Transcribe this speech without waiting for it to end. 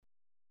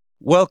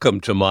Welcome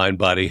to Mind,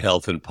 Body,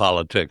 Health, and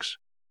Politics.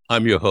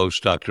 I'm your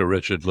host, Dr.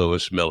 Richard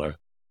Lewis Miller.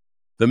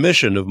 The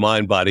mission of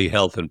Mind, Body,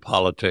 Health, and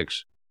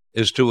Politics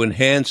is to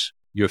enhance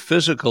your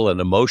physical and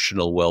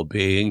emotional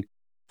well-being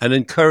and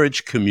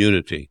encourage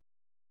community.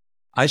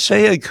 I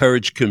say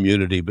encourage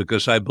community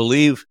because I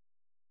believe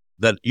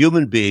that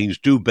human beings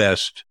do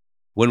best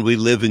when we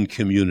live in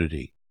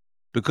community,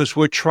 because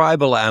we're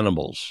tribal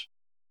animals.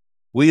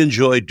 We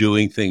enjoy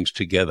doing things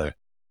together.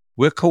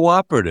 We're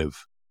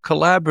cooperative,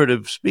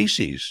 collaborative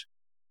species.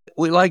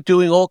 We like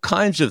doing all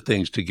kinds of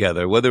things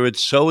together, whether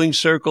it's sewing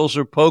circles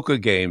or poker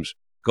games,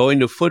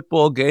 going to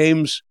football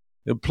games,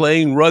 and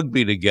playing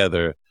rugby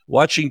together,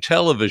 watching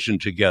television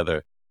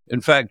together. In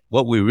fact,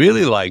 what we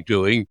really like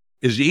doing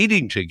is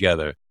eating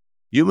together.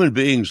 Human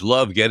beings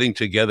love getting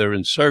together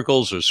in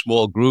circles or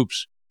small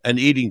groups and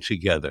eating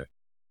together.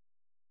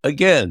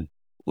 Again,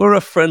 we're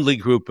a friendly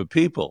group of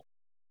people,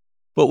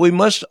 but we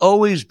must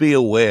always be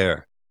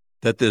aware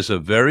that there's a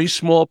very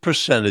small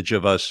percentage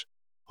of us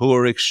who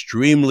are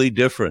extremely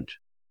different.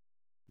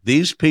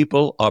 These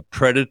people are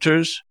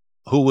predators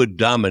who would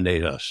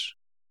dominate us.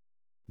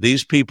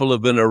 These people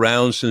have been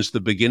around since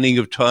the beginning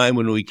of time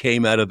when we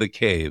came out of the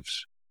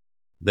caves.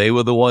 They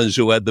were the ones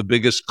who had the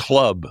biggest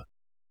club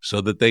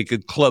so that they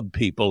could club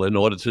people in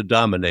order to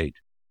dominate.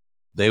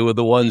 They were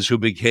the ones who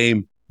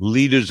became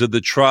leaders of the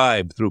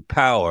tribe through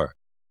power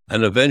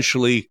and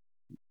eventually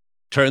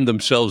turned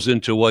themselves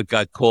into what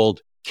got called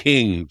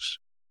kings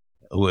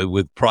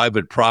with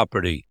private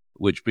property,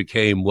 which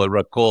became what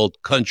are called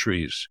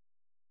countries.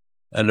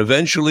 And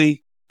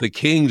eventually, the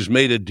kings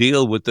made a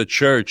deal with the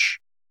church,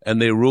 and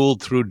they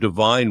ruled through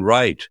divine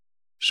right.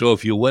 So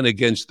if you went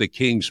against the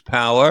king's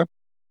power,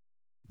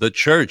 the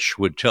church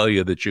would tell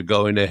you that you're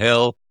going to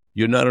hell.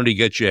 You not only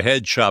get your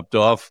head chopped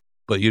off,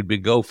 but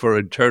you'd go for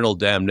eternal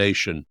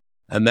damnation.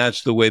 And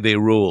that's the way they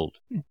ruled.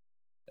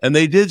 And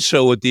they did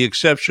so with the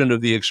exception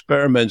of the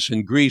experiments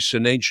in Greece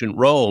and ancient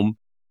Rome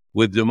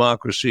with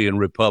democracy and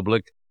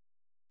republic.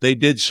 They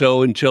did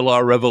so until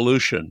our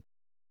revolution,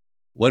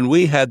 when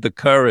we had the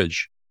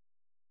courage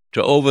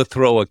to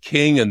overthrow a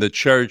king and the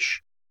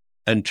church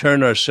and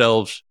turn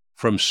ourselves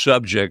from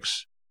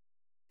subjects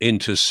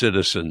into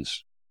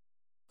citizens,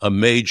 a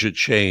major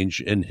change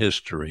in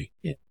history.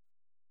 Yeah.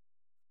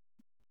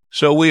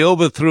 So we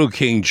overthrew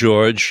King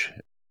George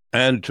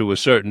and, to a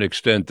certain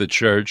extent, the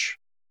church,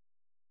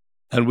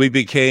 and we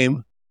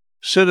became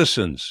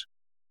citizens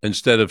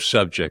instead of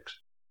subjects.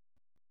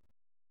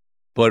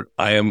 But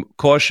I am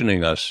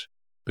cautioning us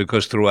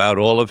because throughout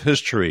all of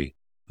history,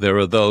 there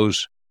are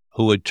those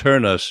who would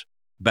turn us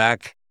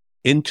back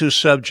into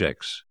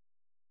subjects.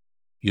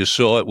 You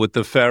saw it with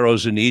the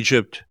pharaohs in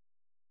Egypt.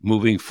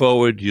 Moving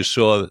forward, you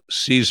saw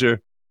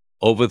Caesar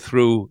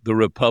overthrew the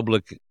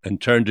republic and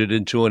turned it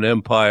into an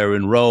empire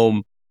in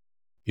Rome.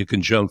 You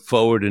can jump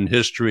forward in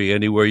history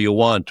anywhere you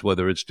want,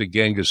 whether it's to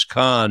Genghis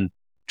Khan,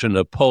 to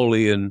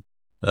Napoleon,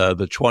 the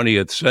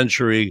 20th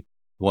century.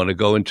 You want to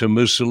go into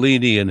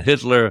Mussolini and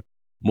Hitler,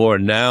 more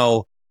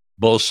now,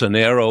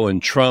 Bolsonaro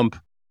and Trump.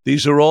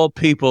 These are all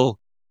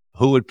people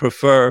who would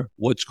prefer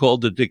what's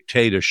called a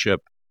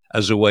dictatorship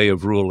as a way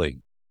of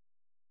ruling.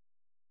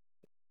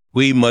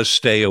 We must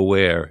stay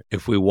aware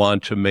if we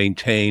want to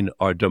maintain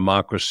our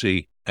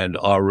democracy and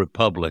our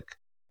republic,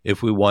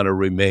 if we want to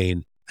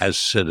remain as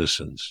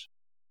citizens.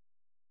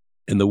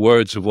 In the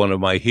words of one of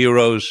my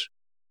heroes,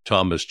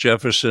 Thomas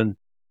Jefferson,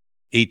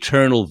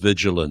 eternal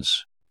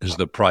vigilance is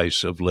the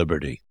price of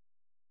liberty.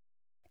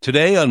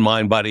 Today on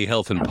Mind, Body,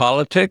 Health, and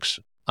Politics,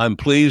 I'm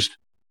pleased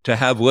to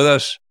have with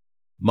us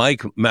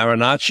Mike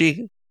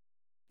Marinacci.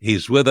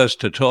 He's with us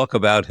to talk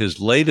about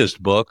his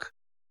latest book,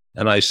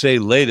 and I say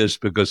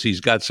latest because he's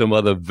got some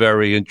other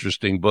very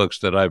interesting books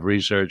that I've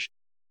researched,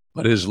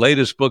 but his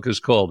latest book is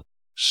called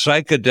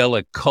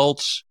Psychedelic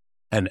Cults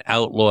and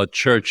Outlawed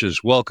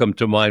Churches. Welcome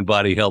to Mind,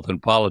 Body, Health,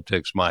 and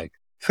Politics, Mike.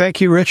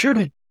 Thank you,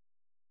 Richard.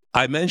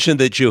 I mentioned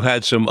that you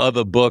had some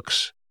other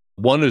books.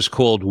 One is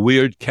called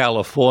Weird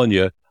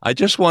California. I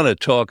just want to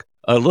talk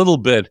a little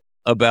bit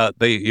about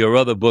your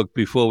other book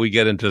before we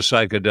get into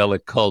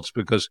psychedelic cults,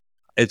 because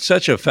it's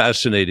such a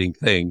fascinating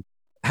thing.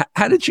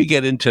 How did you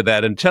get into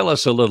that? And tell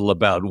us a little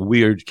about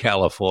Weird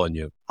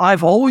California.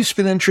 I've always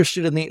been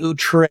interested in the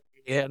outre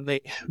and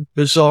the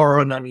bizarre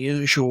and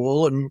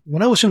unusual. And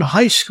when I was in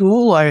high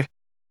school, I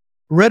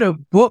read a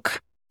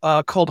book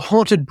called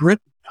Haunted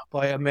Britain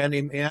by a man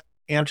named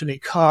Anthony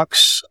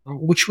Cox,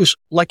 which was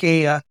like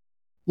a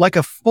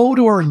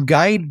photo or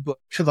guidebook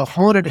to the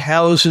haunted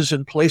houses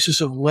and places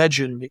of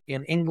legend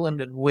in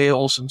England and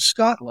Wales and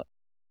Scotland.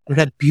 It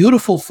had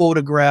beautiful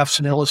photographs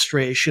and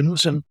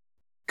illustrations and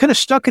kind of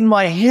stuck in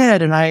my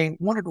head. And I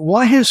wondered,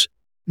 why has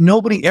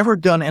nobody ever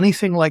done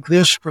anything like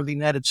this for the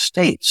United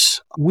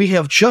States? We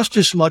have just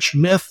as much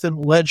myth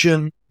and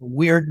legend,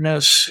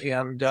 weirdness,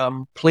 and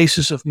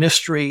places of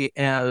mystery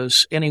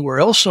as anywhere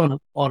else on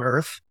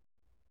Earth.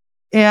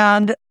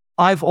 And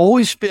I've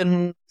always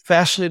been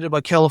fascinated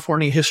by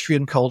California history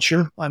and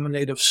culture. I'm a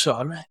native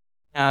son,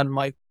 and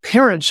my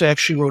parents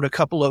actually wrote a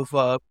couple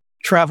of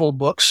travel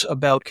books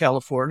about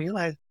California. And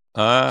I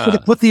So they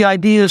put the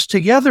ideas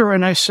together,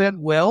 and I said,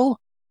 well,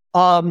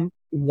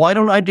 why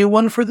don't I do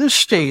one for this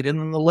state? And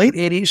in the late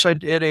 80s, I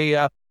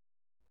did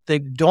the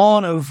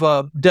dawn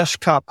of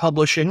desktop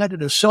publishing. I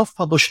did a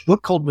self-published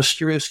book called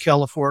Mysterious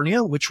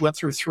California, which went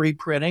through 3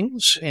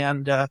 printings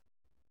and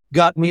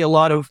got me a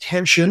lot of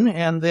attention.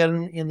 And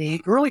then in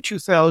the early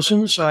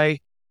 2000s, I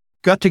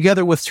got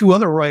together with 2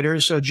 other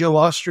writers, Joe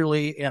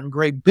Osterly and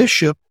Greg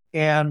Bishop,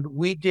 and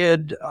we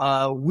did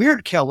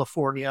Weird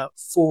California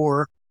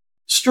for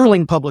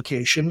Sterling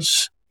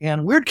Publications.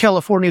 And Weird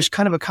California is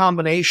kind of a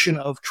combination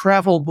of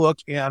travel book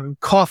and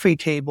coffee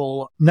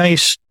table,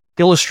 nice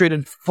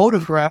illustrated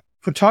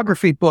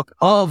photography book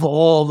of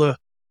all the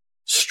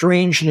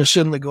strangeness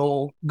in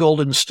the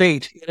Golden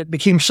State. It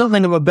became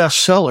something of a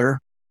bestseller.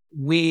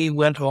 We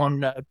went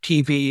on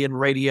TV and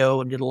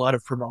radio and did a lot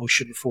of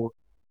promotion for it.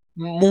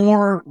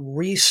 More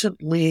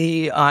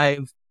recently,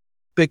 I've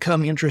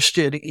become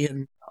interested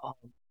in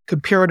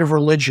comparative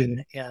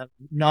religion and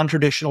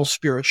non-traditional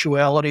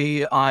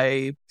spirituality.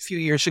 A few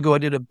years ago, I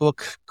did a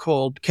book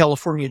called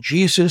California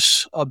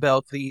Jesus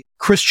about the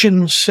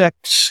Christian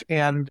sects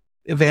and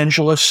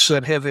evangelists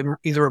that have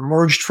either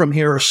emerged from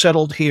here or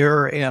settled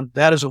here. And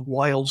that is a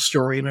wild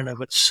story in and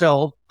of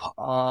itself.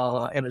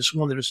 And it's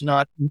one that has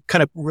not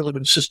kind of really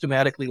been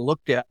systematically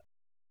looked at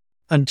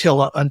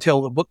until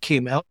the book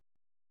came out.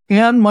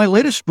 And my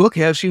latest book,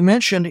 as you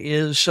mentioned,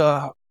 is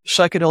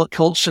Psychedelic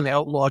Cults and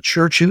Outlaw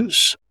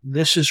Churches.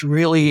 This is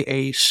really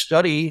a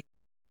study,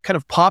 kind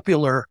of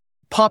popular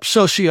pop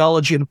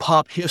sociology and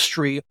pop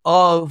history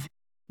of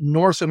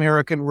North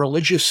American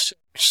religious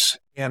sects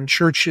and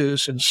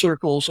churches and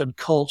circles and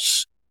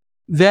cults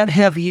that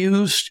have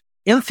used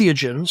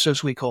entheogens,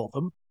 as we call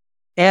them,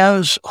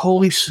 as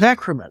holy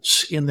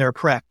sacraments in their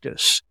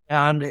practice.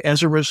 And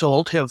as a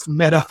result, have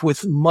met up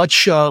with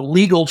much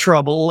legal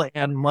trouble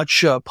and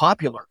much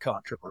popular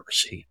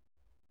controversy.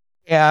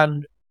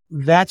 And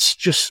that's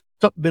just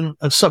been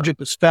a subject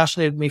that's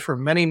fascinated me for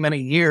many,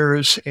 many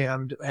years,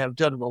 and have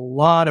done a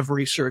lot of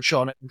research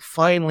on it, and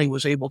finally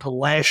was able to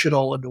lash it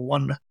all into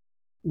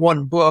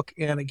one book.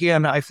 And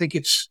again, I think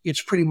it's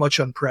pretty much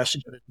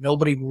unprecedented.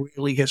 Nobody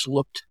really has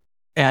looked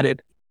at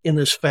it in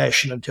this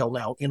fashion until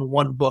now, in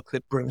one book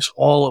that brings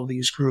all of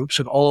these groups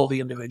and all of the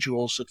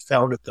individuals that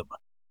founded them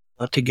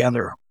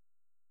together.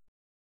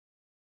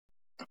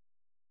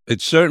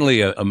 It's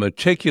certainly a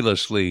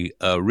meticulously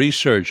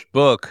researched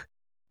book.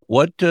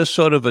 What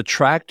sort of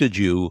attracted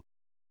you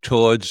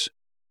towards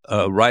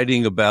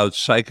writing about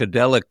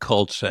psychedelic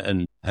cults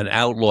and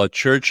outlaw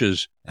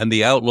churches? And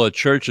the outlaw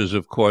churches,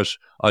 of course,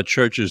 are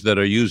churches that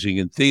are using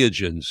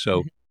entheogens.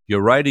 So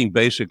you're writing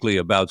basically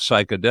about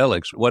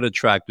psychedelics. What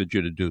attracted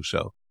you to do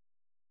so?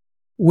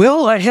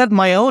 Well, I had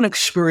my own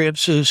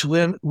experiences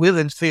with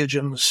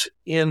entheogens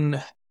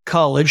in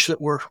college that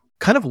were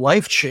kind of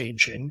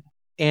life-changing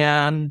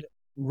and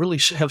really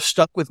have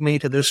stuck with me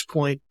to this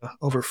point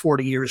over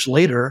 40 years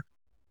later.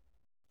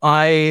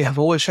 I have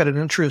always had an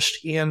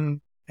interest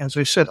in, as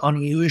I said,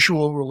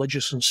 unusual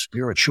religious and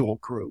spiritual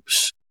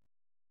groups.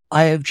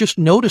 I have just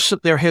noticed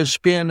that there has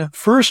been,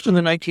 first in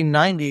the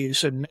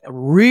 1990s and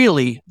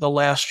really the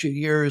last few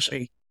years,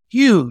 a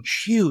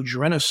huge, huge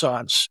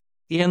renaissance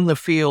in the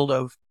field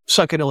of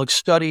psychedelic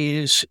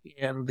studies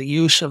and the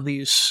use of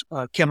these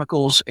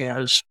chemicals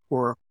as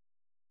for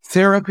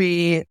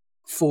therapy,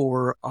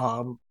 for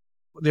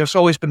there's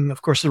always been,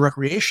 of course, the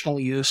recreational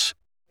use.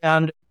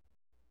 And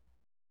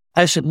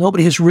I said,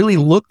 nobody has really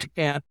looked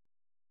at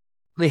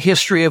the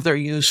history of their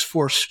use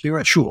for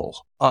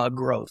spiritual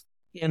growth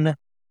in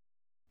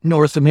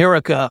North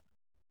America,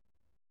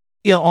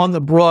 on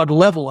the broad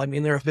level. I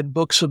mean, there have been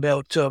books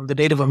about the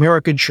Native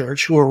American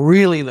Church, who were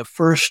really the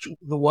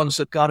ones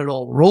that got it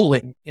all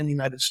rolling in the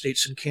United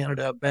States and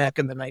Canada back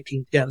in the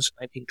 1910s,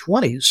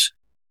 1920s.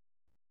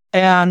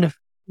 And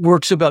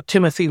works about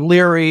Timothy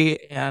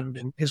Leary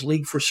and his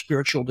League for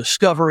Spiritual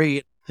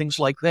Discovery, things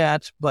like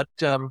that. But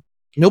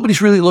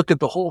nobody's really looked at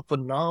the whole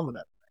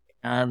phenomenon.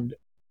 And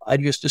I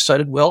just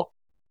decided, well,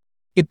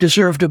 it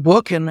deserved a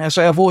book. And as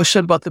I have always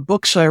said about the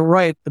books I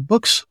write, the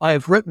books I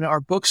have written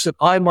are books that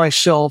I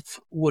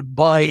myself would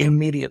buy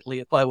immediately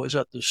if I was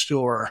at the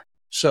store.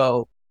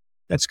 So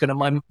that's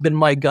been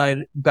my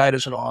guide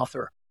as an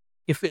author.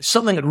 If it's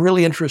something that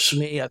really interests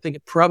me, I think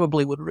it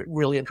probably would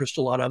really interest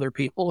a lot of other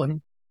people.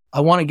 And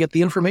I want to get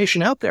the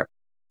information out there.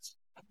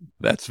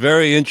 That's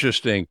very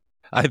interesting.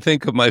 I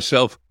think of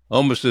myself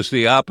almost as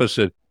the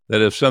opposite,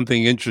 that if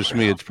something interests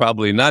me, it's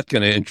probably not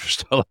going to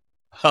interest a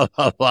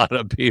lot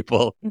of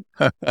people.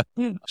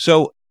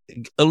 So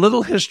a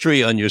little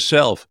history on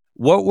yourself.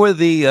 What were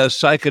the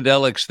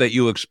psychedelics that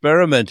you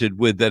experimented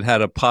with that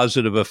had a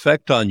positive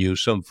effect on you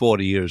some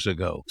 40 years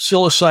ago?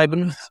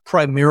 Psilocybin,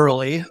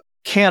 primarily.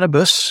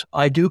 Cannabis.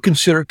 I do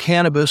consider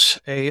cannabis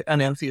an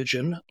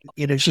entheogen.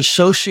 It is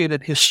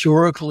associated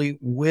historically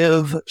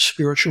with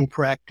spiritual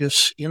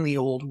practice in the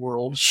old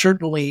world,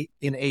 certainly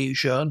in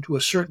Asia, and to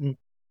a certain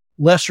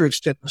lesser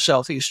extent in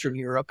Southeastern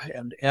Europe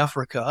and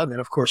Africa. And then,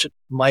 of course, it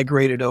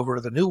migrated over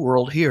to the New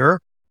World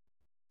here.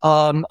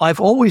 I've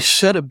always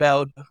said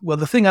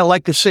the thing I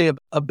like to say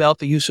about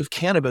the use of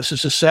cannabis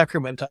as a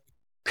sacrament. I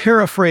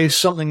paraphrase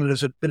something that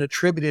has been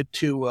attributed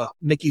to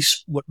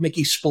what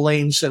Mickey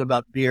Spillane said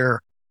about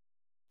beer.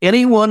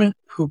 Anyone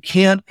who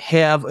can't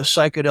have a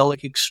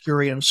psychedelic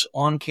experience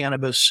on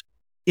cannabis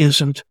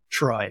isn't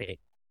trying.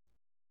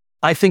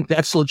 I think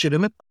that's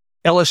legitimate.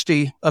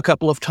 LSD a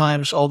couple of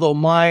times, although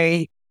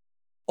my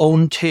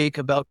own take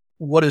about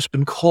what has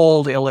been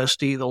called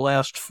LSD the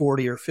last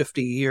 40 or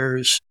 50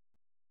 years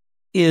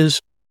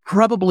is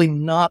probably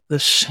not the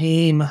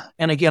same.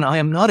 And again, I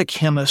am not a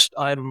chemist.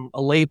 I'm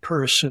a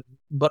layperson,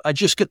 but I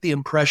just get the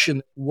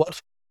impression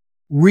what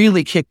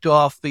really kicked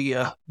off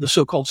the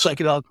so-called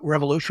psychedelic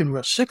revolution in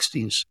the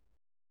 60s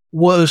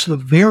was the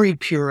very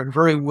pure and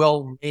very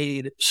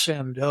well-made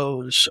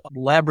Sandoz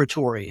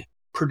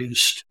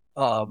laboratory-produced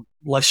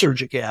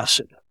lysergic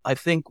acid. I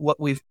think what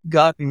we've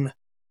gotten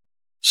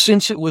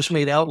since it was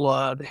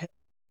outlawed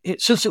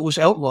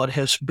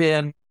has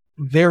been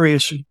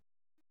various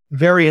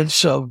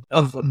variants of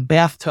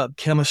bathtub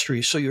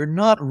chemistry. So you're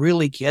not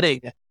really getting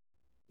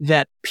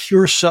that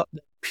pure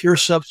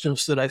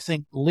substance that I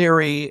think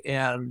Leary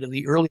and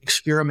the early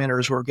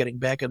experimenters were getting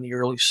back in the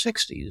early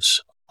 60s.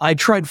 I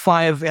tried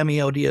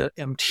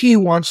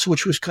 5-MeO-DMT once,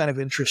 which was kind of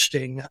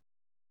interesting.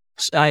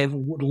 I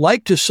would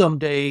like to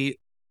someday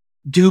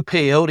do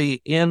peyote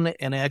in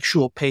an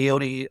actual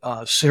peyote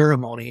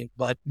ceremony,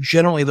 but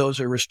generally those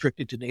are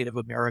restricted to Native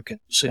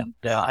Americans. And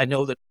I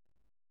know that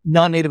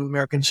non-Native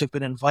Americans have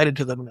been invited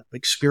to them and have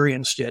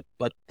experienced it,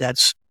 but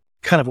that's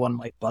kind of on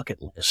my bucket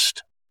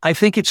list. I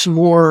think it's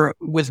more,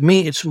 with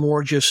me, it's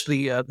more just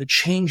the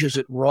changes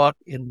it wrought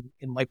in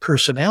my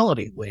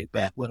personality way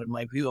back when, in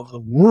my view of the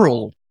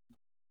world,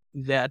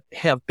 that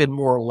have been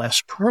more or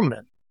less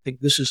permanent. I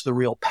think this is the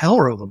real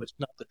power of them. It's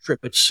not the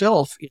trip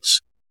itself.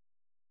 It's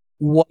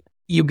what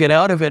you get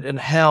out of it and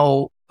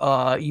how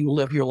you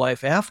live your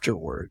life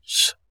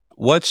afterwards.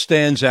 What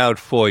stands out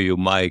for you,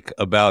 Mike,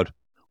 about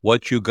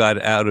what you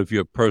got out of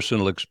your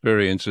personal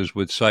experiences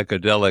with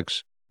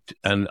psychedelics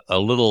and a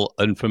little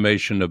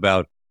information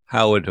about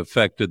how it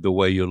affected the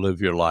way you live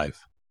your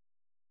life?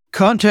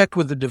 Contact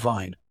with the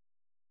divine.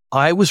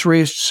 I was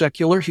raised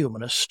secular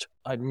humanist.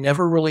 I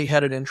never really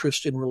had an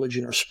interest in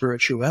religion or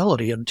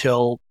spirituality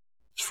until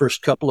the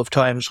first couple of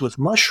times with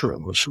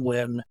mushrooms,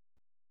 when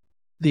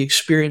the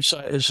experience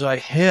as I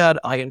had,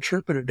 I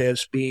interpreted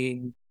as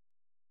being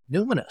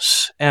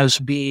numinous, as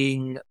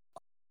being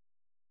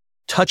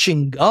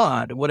touching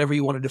God, whatever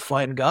you want to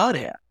define God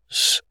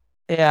as.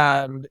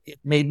 And it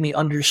made me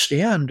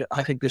understand,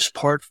 I think, this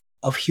part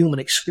of human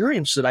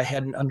experience that I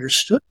hadn't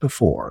understood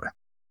before,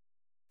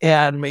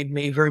 and made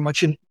me very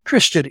much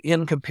interested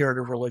in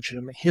comparative religion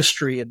and the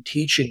history and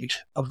teaching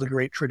of the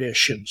great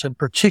traditions, and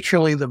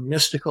particularly the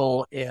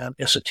mystical and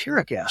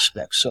esoteric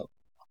aspects. So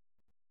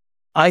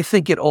I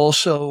think it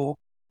also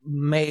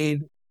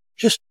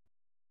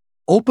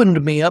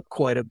opened me up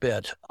quite a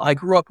bit. I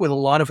grew up with a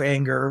lot of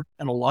anger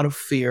and a lot of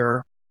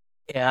fear,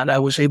 and I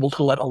was able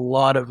to let a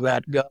lot of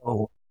that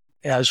go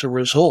as a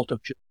result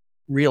of just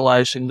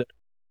realizing that,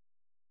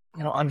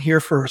 I'm here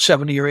for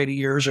 70 or 80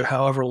 years or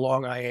however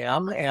long I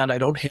am, and I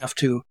don't have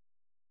to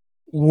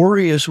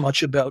worry as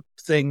much about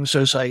things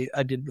as I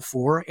did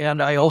before.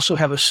 And I also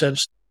have a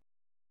sense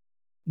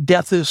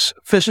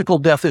physical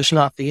death is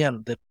not the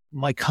end, that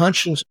my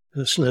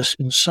consciousness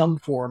in some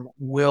form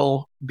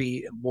will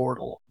be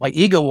immortal. My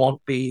ego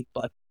won't be,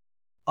 but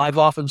I've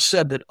often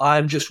said that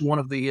I'm just one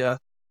of the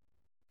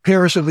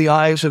pairs of the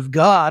eyes of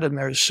God, and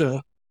there's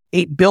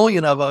 8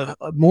 billion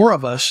more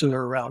of us that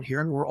are around here,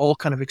 and we're all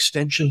kind of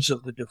extensions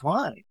of the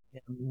divine.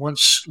 And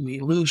once we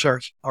lose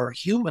our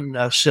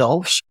human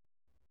selves,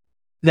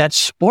 that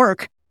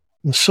spark,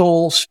 the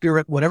soul,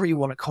 spirit, whatever you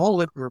want to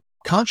call it, or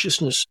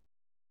consciousness,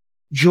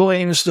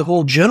 joins the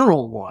whole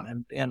general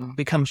one and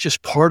becomes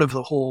just part of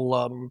the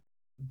whole,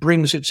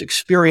 brings its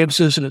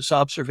experiences and its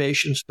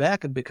observations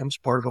back and becomes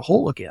part of the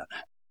whole again.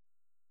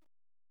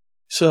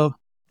 So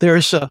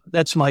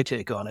that's my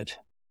take on it.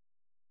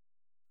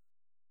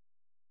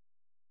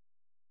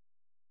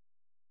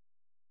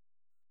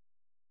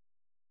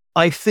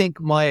 I think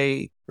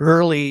my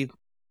early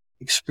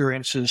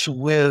experiences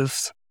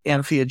with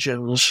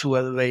entheogens,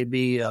 whether they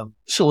be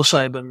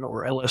psilocybin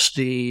or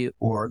LSD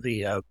or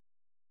the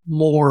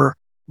more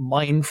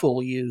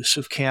mindful use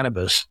of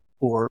cannabis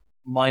for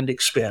mind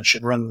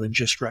expansion rather than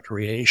just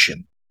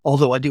recreation,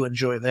 although I do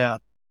enjoy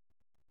that,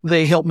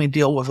 they help me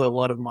deal with a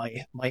lot of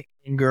my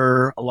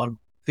anger, a lot of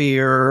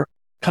fear,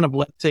 kind of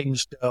let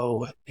things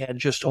go, and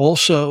just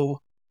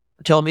also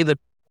tell me that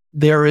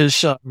there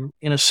is,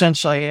 in a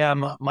sense,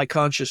 my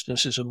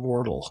consciousness is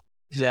immortal,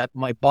 that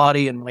my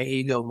body and my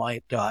ego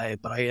might die,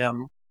 but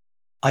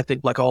I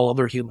think, like all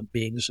other human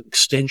beings, an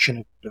extension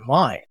of the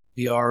divine.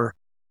 We are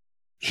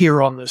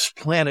here on this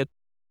planet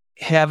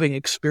having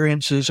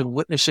experiences and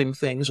witnessing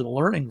things and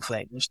learning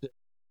things that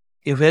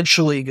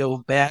eventually go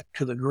back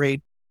to the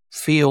great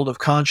field of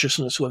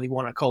consciousness, whether you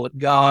want to call it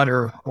God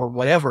or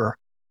whatever,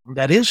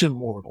 that is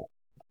immortal.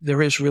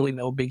 There is really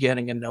no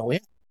beginning and no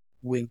end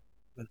with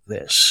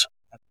this.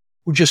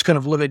 we're just kind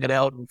of living it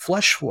out in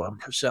flesh form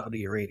for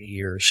 70 or 80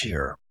 years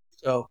here.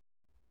 So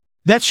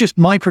that's just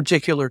my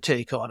particular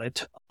take on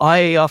it.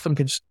 I often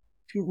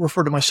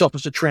refer to myself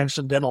as a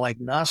transcendental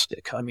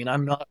agnostic. I mean,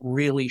 I'm not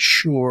really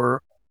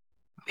sure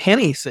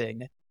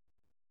anything,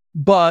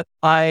 but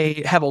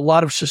I have a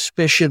lot of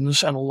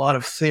suspicions and a lot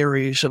of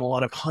theories and a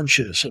lot of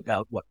hunches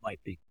about what might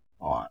be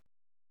going on.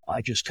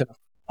 I just kind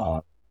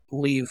of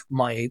leave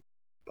my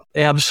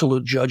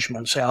absolute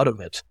judgments out of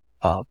it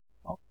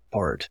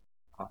part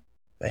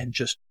and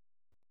just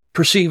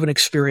perceive and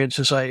experience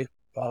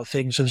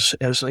things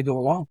as they go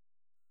along.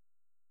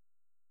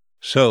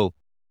 So,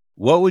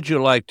 what would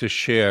you like to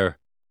share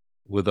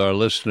with our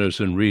listeners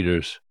and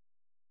readers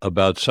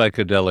about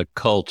psychedelic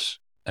cults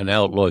and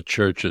outlaw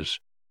churches?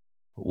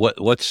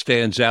 What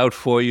stands out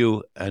for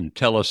you? And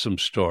tell us some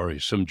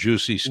stories, some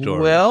juicy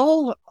stories.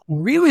 Well,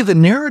 really, the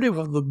narrative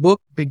of the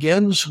book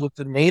begins with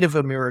the Native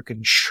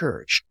American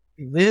Church.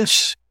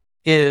 This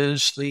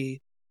is the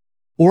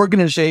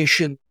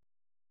organization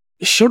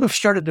sort of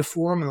started to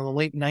form in the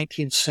late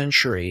 19th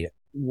century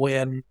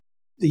when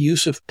the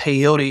use of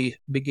peyote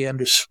began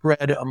to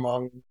spread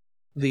among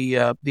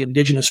the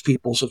indigenous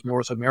peoples of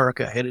North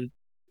America.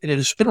 It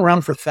has been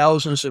around for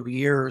thousands of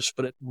years,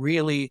 but it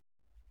really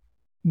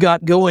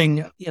got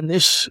going in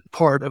this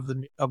part of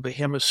the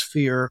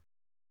hemisphere,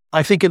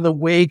 I think, in the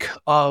wake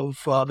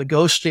of the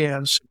ghost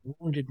dance,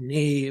 Wounded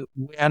Knee,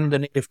 when the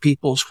native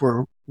peoples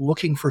were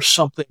looking for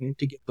something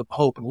to give them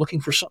hope and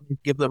looking for something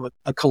to give them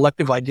a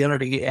collective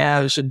identity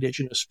as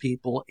indigenous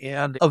people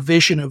and a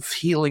vision of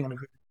healing and a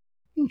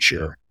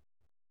future.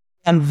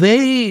 And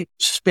they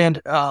spent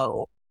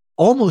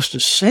almost a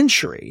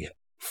century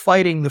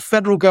fighting the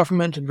federal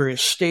government and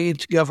various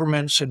state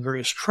governments and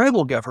various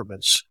tribal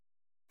governments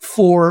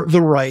for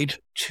the right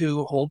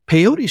to hold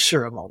peyote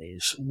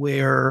ceremonies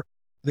where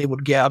they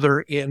would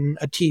gather in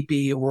a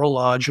teepee or a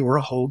lodge or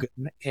a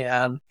hogan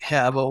and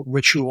have a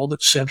ritual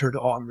that centered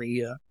on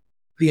the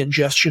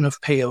ingestion of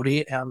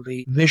peyote and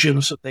the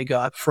visions that they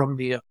got from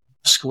the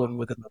mescaline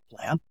within the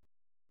plant.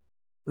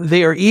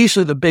 They are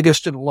easily the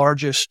biggest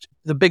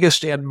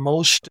and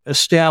most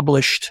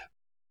established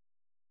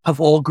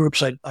of all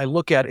groups I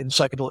look at in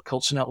psychedelic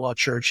cults and outlaw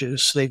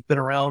churches. They've been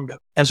around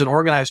as an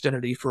organized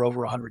entity for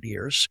over 100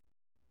 years.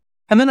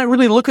 And then I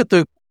really look at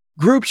the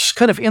groups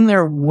kind of in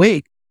their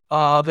wake,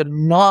 the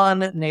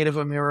non-Native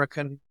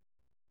American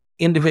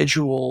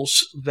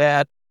individuals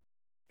that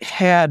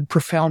had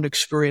profound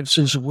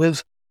experiences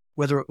with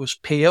whether it was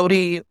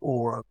peyote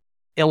or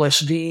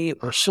LSD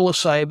or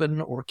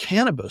psilocybin or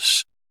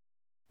cannabis,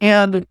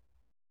 and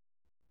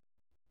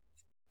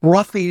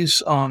brought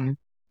these,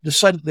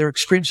 decided their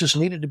experiences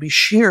needed to be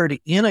shared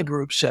in a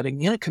group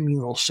setting, in a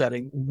communal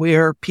setting,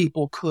 where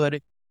people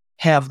could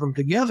have them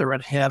together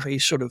and have a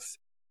sort of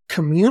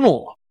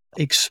communal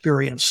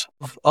experience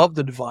of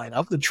the divine,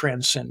 of the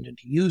transcendent,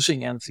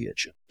 using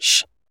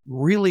entheogens.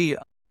 Really,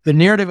 the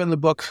narrative in the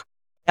book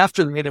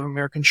after the Native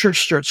American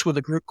Church starts with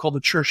a group called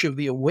the Church of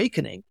the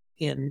Awakening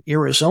in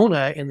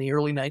Arizona in the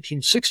early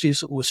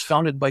 1960s. It was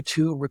founded by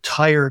two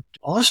retired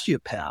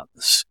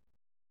osteopaths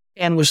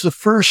and was the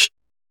first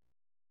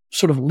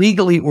sort of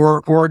legally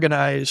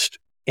organized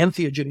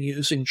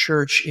entheogen-using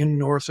church in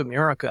North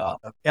America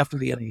after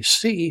the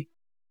NEC.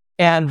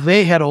 And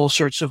they had all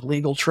sorts of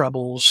legal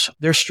troubles.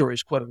 Their story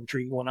is quite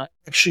intriguing. I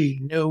actually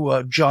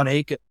knew John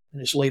Aiken in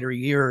his later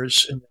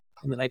years in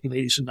the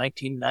 1980s and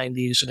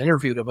 1990s and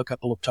interviewed him a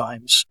couple of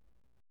times.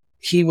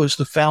 He was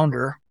the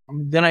founder.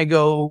 Then I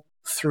go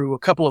through a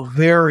couple of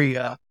very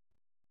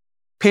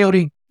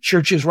peyote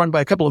churches run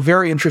by a couple of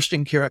very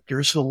interesting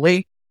characters. The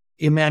late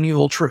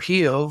Emmanuel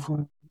Trujillo,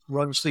 who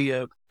runs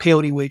the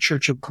Peyote Way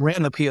Church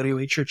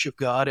of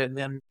God, and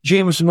then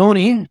James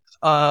Mooney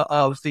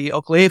of the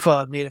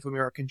Oklahoma Native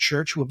American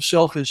Church, who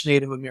himself is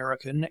Native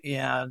American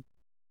and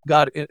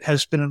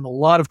has been in a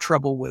lot of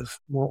trouble with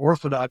more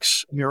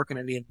Orthodox American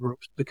Indian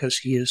groups because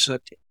he has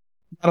not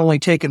only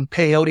taken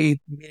peyote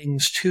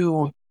meetings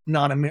to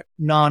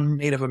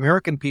non-Native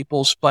American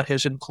peoples, but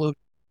has included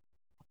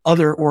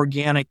other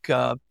organic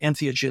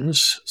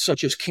entheogens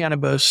such as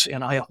cannabis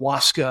and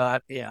ayahuasca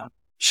and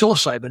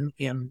psilocybin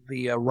in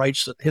the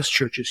rites that his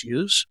churches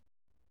use.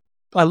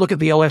 I look at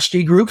the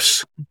LSD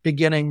groups,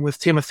 beginning with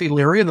Timothy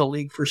Leary and the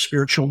League for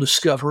Spiritual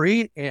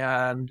Discovery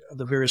and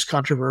the various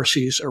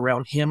controversies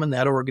around him and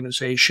that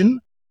organization.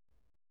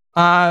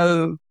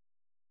 And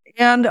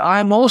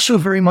I'm also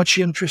very much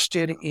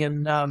interested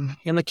in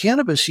the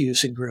cannabis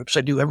using groups.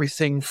 I do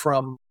everything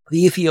from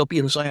the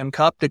Ethiopian Zion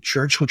Coptic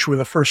Church, which were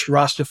the first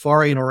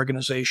Rastafarian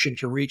organization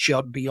to reach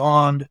out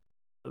beyond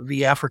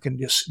the African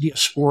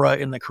diaspora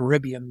in the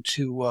Caribbean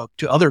to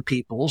other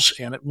peoples.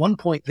 And at one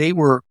point, they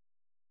were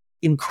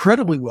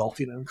incredibly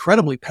wealthy and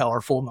incredibly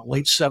powerful in the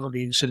late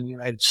 70s in the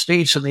United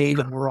States. And they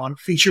even were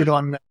featured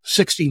on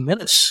 60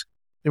 Minutes.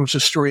 There was a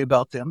story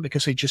about them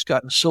because they'd just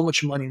gotten so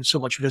much money and so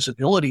much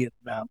visibility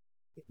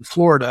in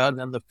Florida. And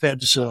then the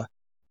feds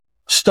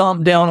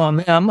stomped down on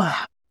them.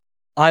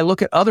 I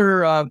look at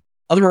other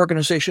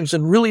organizations,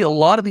 and really a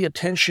lot of the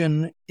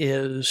attention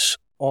is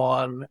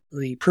on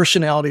the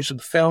personalities of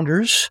the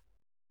founders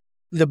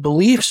the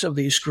beliefs of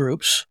these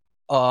groups,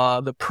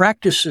 the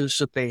practices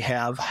that they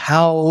have,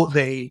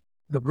 the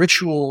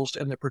rituals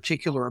and the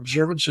particular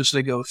observances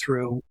they go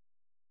through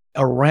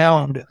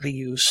around the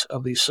use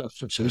of these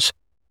substances.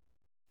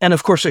 And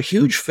of course, a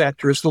huge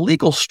factor is the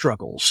legal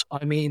struggles.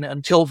 I mean,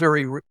 until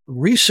very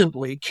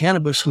recently,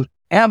 cannabis was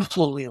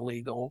absolutely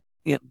illegal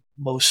in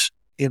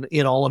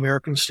all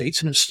American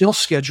states, and it's still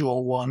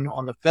Schedule 1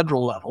 on the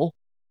federal level.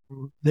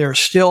 They're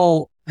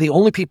still the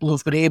only people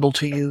who've been able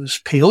to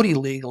use peyote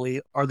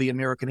legally are the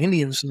American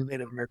Indians and the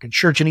Native American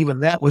Church, and even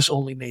that was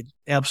only made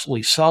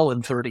absolutely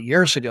solid 30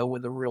 years ago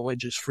with the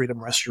Religious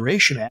Freedom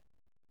Restoration Act.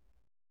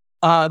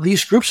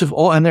 These groups have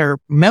all, and their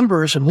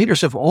members and leaders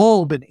have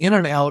all been in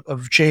and out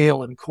of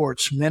jail and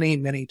courts many,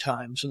 many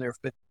times, and there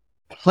have been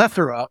a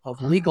plethora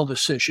of legal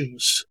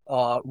decisions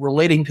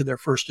relating to their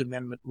First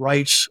Amendment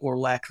rights or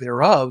lack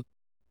thereof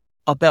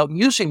about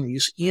using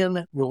these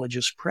in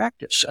religious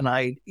practice. And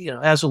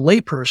as a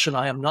layperson,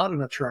 I am not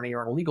an attorney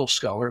or a legal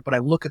scholar, but I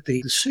look at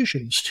the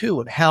decisions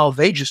too and how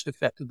they just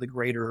affected the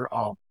greater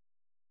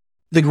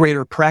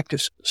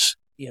practices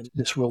in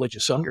this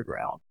religious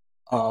underground.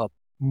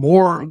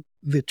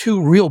 The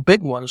two real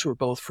big ones were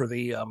both for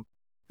the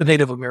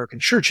Native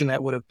American Church, and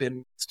that would have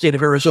been State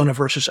of Arizona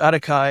versus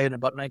Attica in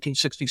about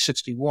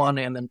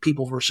 1960-61, and then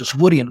People versus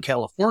Woody in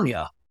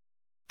California.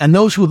 And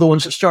those were the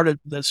ones that sort of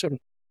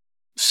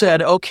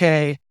said,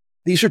 okay,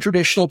 these are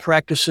traditional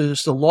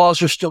practices. The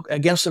laws are still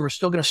against them, are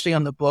still going to stay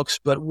on the books,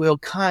 but we'll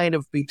kind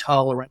of be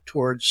tolerant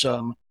towards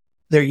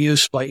their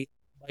use by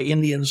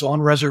Indians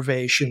on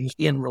reservations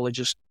in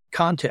religious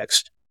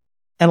context.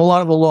 And a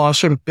lot of the laws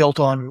sort of built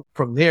on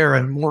from there,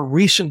 and more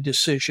recent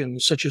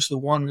decisions, such as the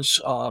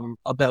ones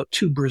about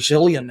two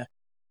Brazilian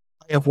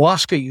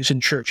ayahuasca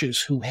using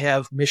churches who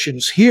have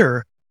missions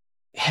here,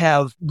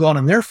 have gone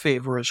in their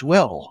favor as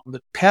well. The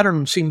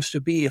pattern seems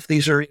to be if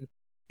these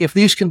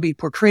can be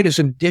portrayed as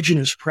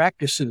indigenous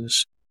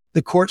practices,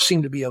 the courts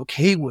seem to be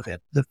okay with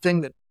it. The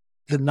thing that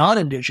the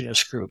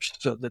non-indigenous groups,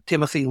 so the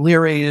Timothy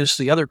Leary's,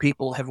 the other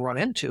people have run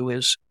into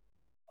is,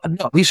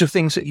 no, these are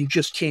things that you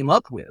just came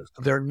up with.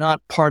 They're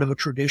not part of a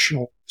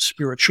traditional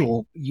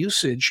spiritual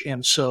usage,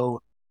 and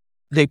so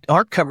they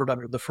aren't covered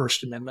under the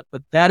First Amendment,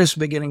 but that is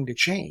beginning to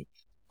change.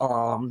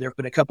 There have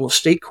been a couple of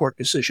state court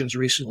decisions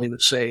recently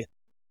that say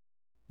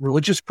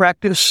religious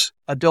practice,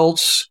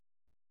 adults,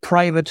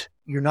 private,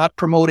 you're not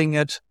promoting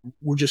it,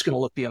 we're just going to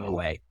look the other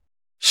way.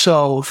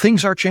 So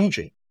things are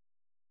changing.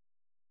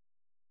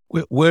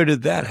 Where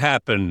did that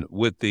happen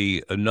with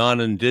the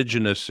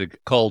non-indigenous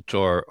cult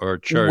or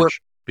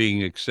church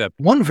being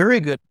accepted? One very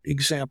good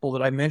example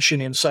that I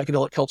mentioned in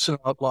Psychedelic Cults and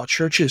Outlaw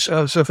Churches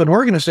is of an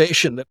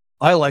organization that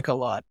I like a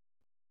lot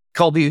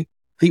called the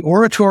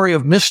Oratory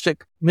of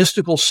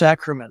Mystical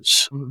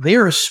Sacraments.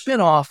 They're a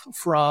spin-off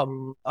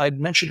from, I'd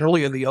mentioned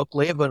earlier, the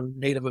Oklahoma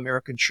Native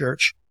American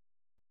Church.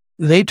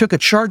 They took a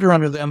charter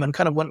under them and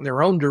kind of went in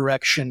their own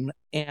direction,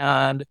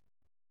 and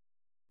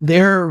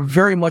they're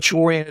very much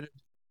oriented.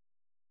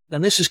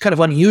 And this is kind of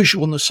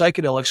unusual in the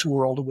psychedelics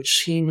world,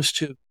 which seems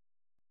to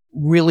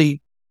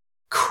really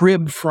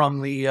crib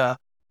from the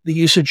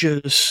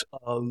usages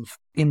of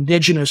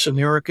indigenous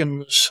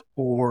Americans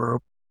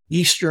or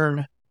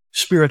Eastern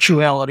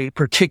spirituality,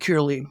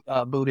 particularly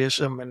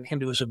Buddhism and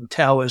Hinduism,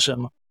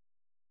 Taoism,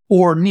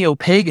 or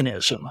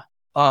neo-paganism.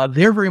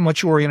 They're very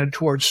much oriented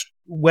towards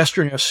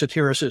Western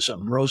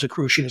esotericism,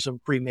 Rosicrucianism,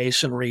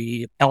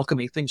 Freemasonry,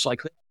 alchemy, things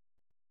like that.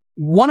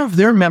 One of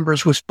their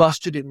members was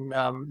busted in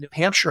New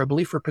Hampshire, I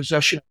believe, for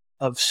possession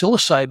of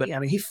psilocybin,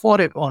 and he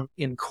fought it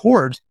in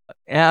court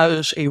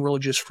as a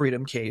religious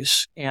freedom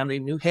case, and the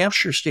New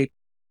Hampshire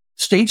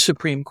State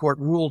Supreme Court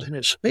ruled in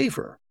his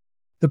favor.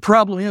 The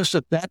problem is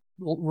that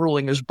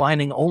ruling is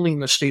binding only in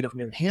the state of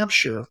New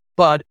Hampshire,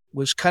 but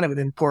was kind of an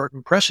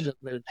important precedent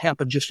that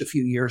happened just a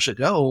few years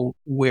ago,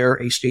 where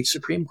a state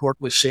Supreme Court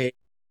was saying,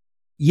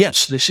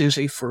 yes, this is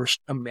a First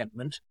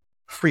Amendment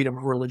freedom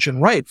of religion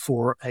right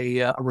for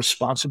a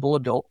responsible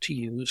adult to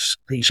use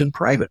these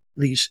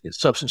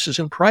substances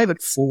in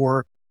private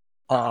for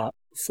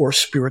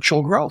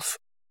spiritual growth.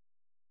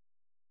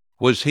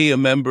 Was he a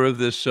member of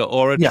this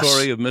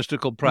Oratory of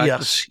Mystical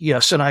Practice?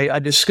 Yes. And I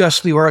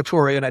discussed the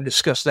Oratory, and I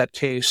discussed that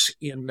case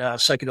in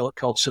Psychedelic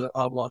Cults and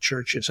Outlaw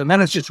Churches. And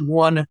that is just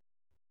one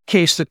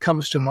case that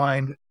comes to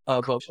mind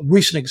of a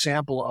recent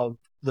example of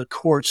the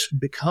courts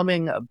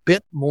becoming a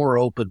bit more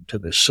open to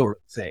this sort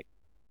of thing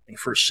in the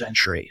first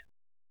century.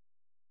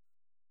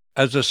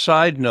 As a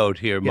side note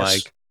here, Yes.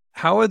 Mike,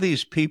 how are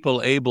these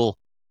people able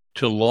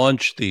to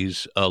launch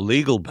these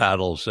legal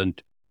battles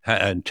and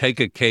take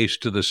a case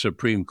to the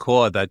Supreme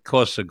Court? That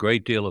costs a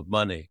great deal of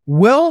money.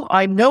 Well,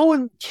 I know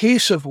in the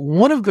case of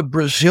one of the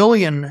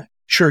Brazilian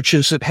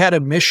churches that had a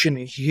mission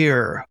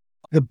here,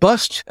 the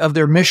bust of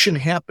their mission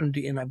happened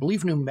in, I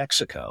believe, New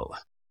Mexico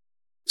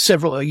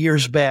several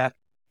years back.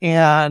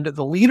 And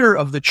the leader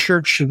of the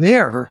church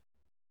there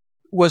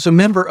was a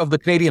member of the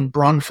Canadian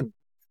Bronfman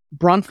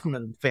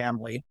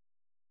family,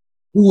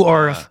 who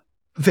are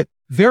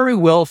very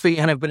wealthy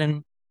and have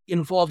been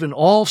involved in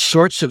all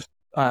sorts of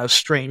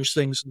strange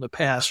things in the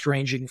past,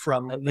 ranging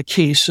from the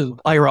case of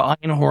Ira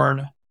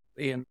Einhorn,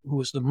 who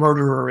was the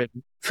murderer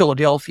in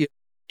Philadelphia,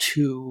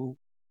 to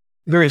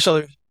various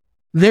others.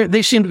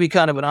 They seem to be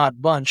kind of an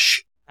odd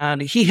bunch.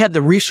 And he had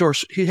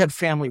he had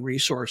family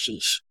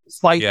resources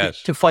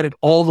to fight it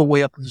all the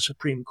way up to the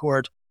Supreme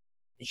Court.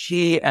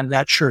 He and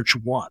that church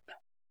won.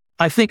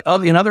 I think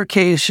in other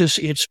cases,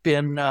 it's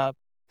been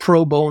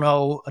pro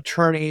bono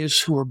attorneys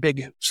who are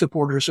big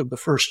supporters of the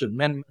First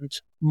Amendment.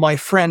 My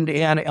friend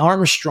Ann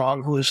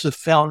Armstrong, who is the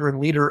founder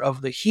and leader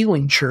of the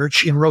Healing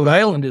Church in Rhode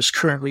Island, is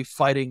currently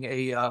fighting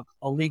a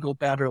legal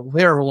battle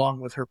there, along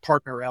with her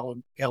partner,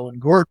 Alan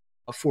Gordon,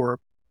 for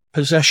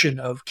possession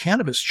of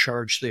cannabis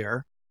charge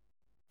there.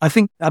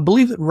 I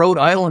believe that Rhode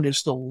Island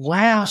is the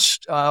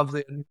last of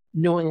the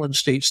New England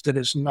states that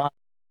is not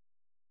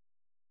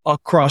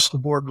across the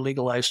board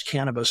legalized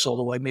cannabis,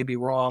 although I may be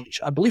wrong.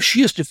 I believe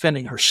she is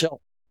defending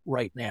herself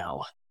right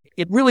now.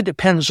 It really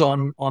depends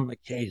on the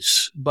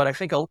case, but I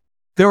think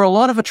there are a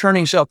lot of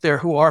attorneys out there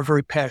who are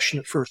very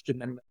passionate First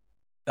Amendment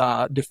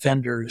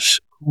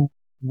defenders who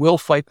will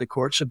fight the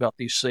courts about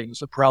these things.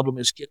 The problem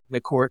is getting the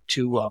court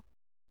to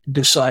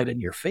decide in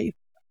your favor.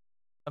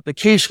 The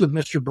case with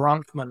Mr.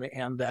 Bronfman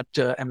and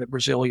the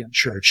Brazilian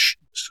church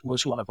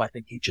was one of, I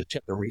think, he just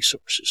had the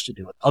resources to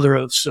do it.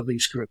 Others of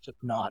these groups have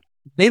not.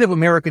 Native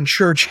American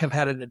church have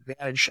had an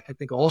advantage, I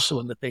think, also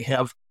in that they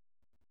have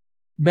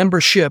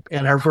membership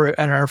and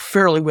are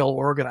fairly well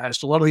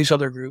organized. A lot of these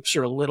other groups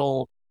are a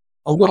little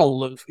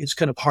aloof. It's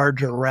kind of hard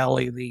to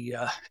rally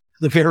the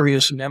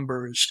various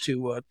members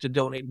to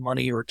donate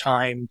money or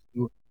time.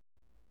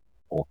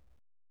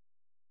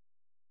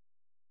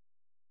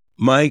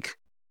 Mike,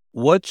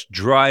 what's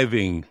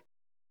driving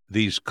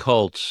these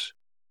cults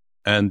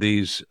and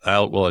these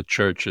outlaw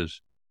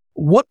churches?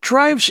 What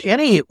drives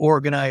any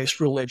organized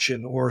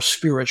religion or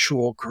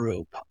spiritual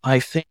group? I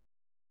think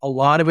a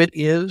lot of it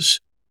is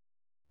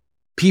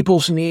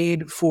people's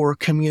need for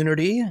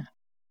community,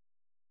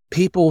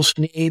 people's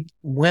need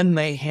when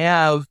they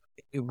have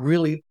a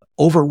really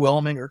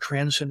overwhelming or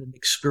transcendent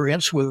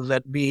experience, whether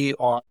that be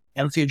on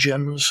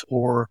entheogens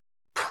or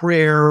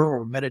prayer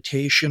or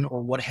meditation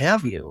or what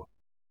have you,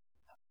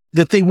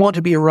 that they want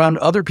to be around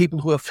other people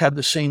who have had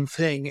the same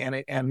thing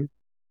and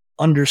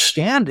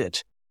understand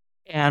it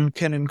and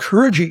can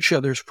encourage each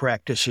other's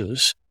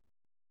practices,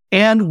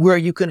 and where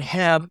you can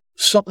have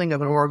something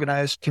of an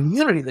organized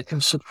community that can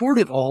support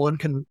it all and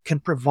can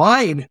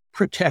provide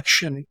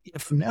protection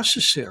if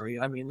necessary.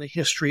 I mean, the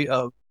history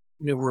of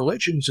new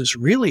religions is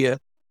really a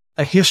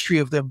history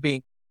of them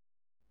being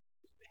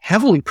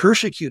heavily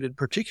persecuted,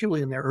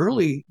 particularly in their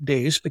early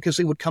days, because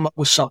they would come up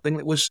with something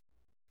that was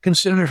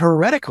considered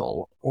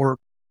heretical or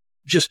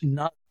just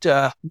not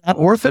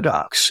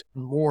orthodox.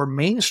 More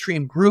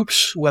mainstream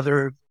groups,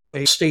 whether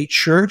a state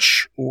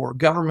church or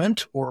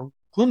government or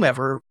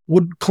whomever,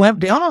 would clamp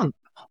down on them.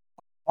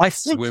 I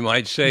think we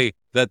might say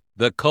that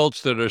the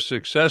cults that are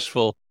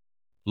successful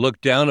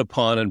look down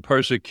upon and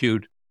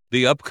persecute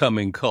the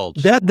upcoming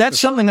cults. That's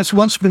something that's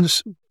once been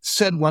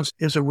said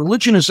is a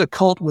religion is a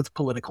cult with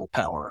political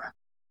power.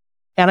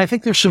 And I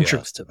think there's some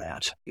truth to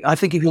that. I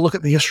think if you look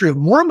at the history of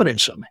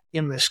Mormonism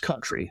in this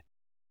country,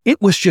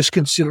 it was just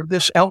considered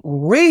this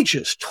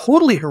outrageous,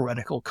 totally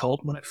heretical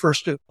cult when it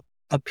first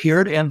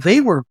appeared, and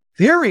they were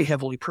very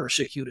heavily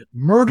persecuted,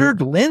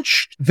 murdered,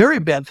 lynched. Very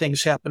bad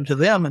things happened to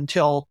them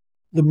until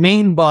the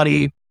main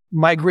body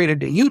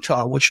migrated to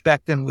Utah, which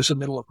back then was the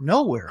middle of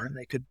nowhere, and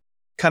they could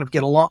kind of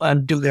get along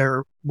and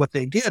do what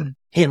they did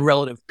in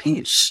relative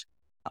peace.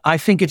 I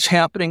think it's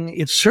happening.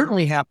 It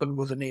certainly happened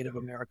with the Native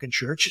American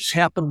church. It's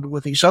happened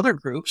with these other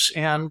groups,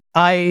 and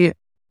I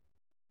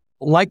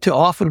like to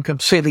often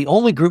say the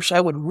only groups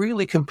I would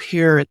really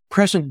compare at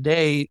present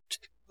day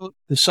to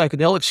the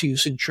psychedelics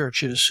used in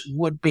churches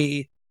would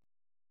be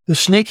the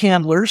snake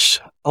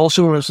handlers,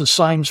 also known as the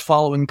signs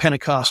following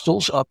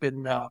Pentecostals up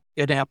in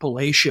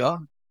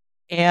Appalachia,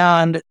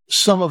 and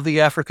some of the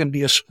African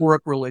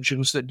diasporic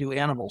religions that do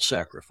animal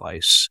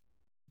sacrifice.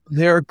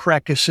 Their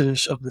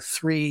practices of the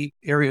three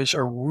areas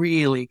are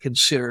really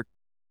considered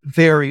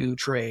very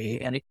outre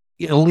and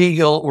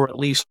illegal, or at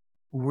least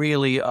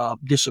really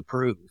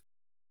disapproved.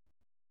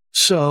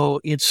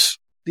 So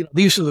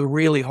these are the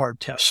really hard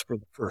tests for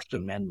the First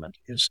Amendment.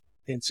 Do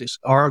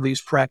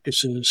these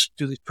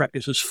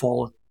practices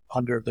fall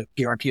under the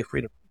guarantee of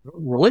freedom of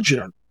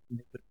religion?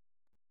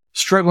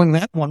 Struggling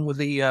that one with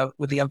the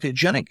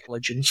entheogenic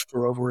religions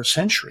for over a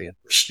century, and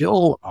we're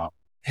still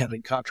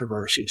having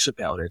controversies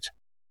about it.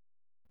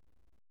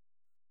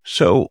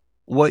 So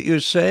what you're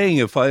saying,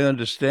 if I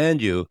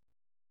understand you,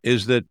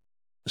 is that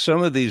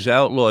some of these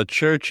outlaw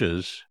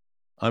churches,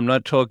 I'm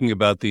not talking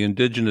about the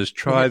indigenous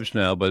tribes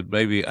now, but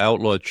maybe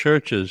outlaw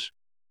churches,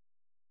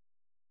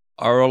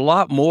 are a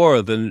lot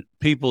more than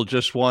people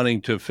just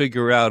wanting to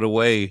figure out a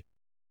way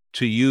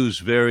to use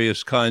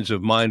various kinds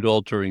of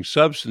mind-altering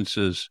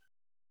substances.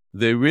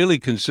 They really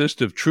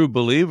consist of true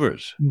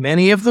believers.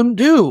 Many of them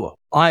do.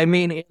 I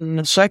mean, in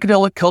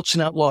psychedelic cults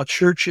and outlaw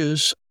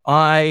churches,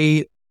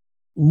 I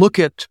look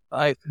at,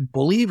 I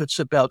believe it's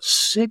about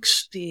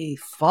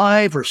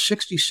 65 or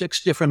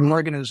 66 different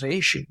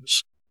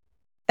organizations.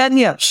 And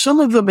yeah, some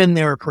of them in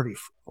there are pretty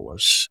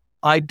frivolous.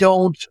 I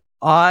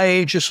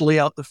just lay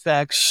out the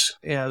facts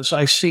as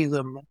I see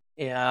them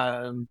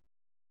and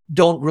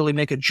don't really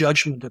make a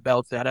judgment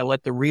about that. I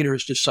let the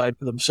readers decide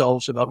for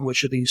themselves about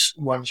which of these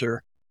ones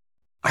are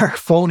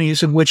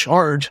phonies and which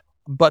aren't.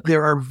 But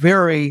there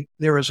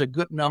is a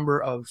good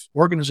number of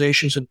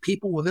organizations and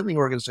people within the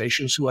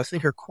organizations who I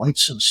think are quite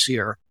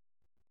sincere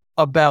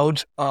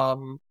about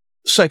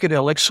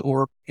psychedelics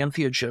or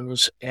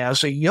entheogens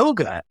as a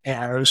yoga,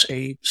 as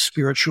a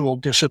spiritual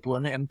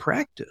discipline and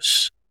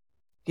practice.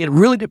 It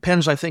really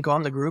depends, I think,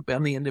 on the group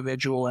and the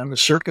individual and the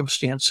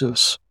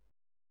circumstances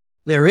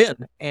they're in.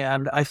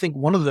 And I think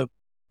one of the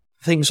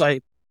things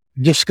I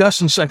discuss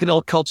in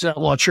Psychedelic Cults and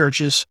Outlaw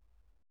Churches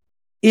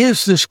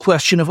is this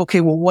question of, okay,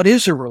 well, what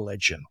is a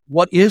religion?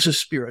 What is a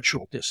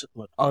spiritual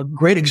discipline? A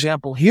great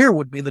example here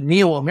would be the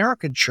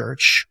Neo-American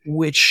Church,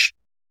 which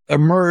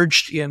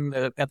emerged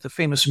at the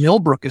famous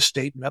Millbrook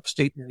Estate in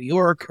upstate New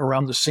York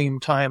around the same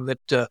time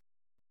that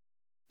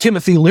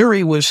Timothy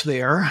Leary was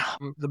there.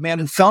 The man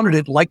who founded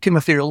it, like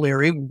Timothy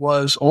Leary,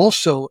 was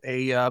also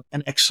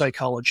an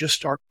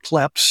ex-psychologist, Art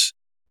Kleps.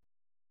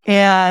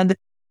 And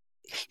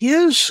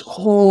his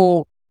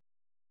whole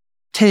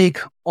take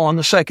on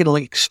the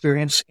psychedelic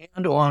experience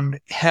and on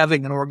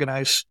having an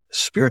organized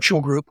spiritual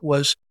group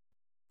was,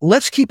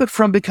 let's keep it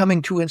from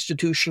becoming too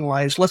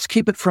institutionalized. Let's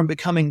keep it from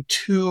becoming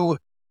too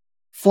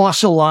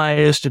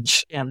fossilized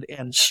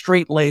and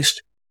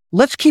straight-laced.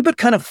 Let's keep it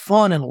kind of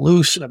fun and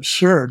loose and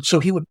absurd. So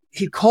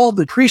he called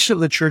the priests of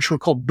the church were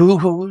called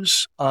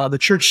boohoos. The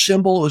church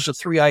symbol was a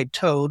three-eyed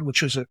toad,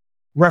 which is a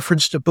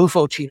reference to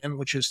bufotenin,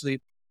 which is the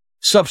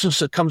substance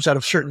that comes out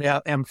of certain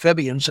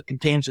amphibians that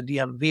contains a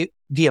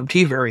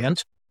DMT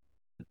variant.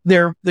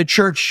 The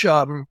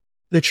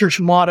church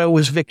motto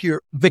was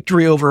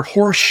victory over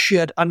horse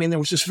shit. I mean, there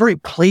was this very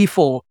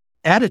playful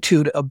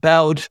attitude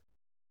about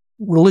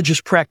religious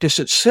practice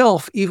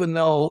itself, even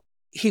though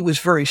he was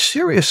very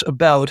serious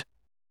about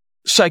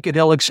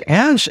psychedelics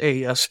as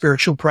a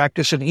spiritual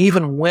practice, and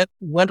even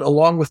went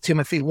along with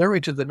Timothy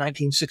Leary to the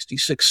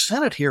 1966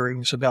 Senate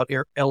hearings about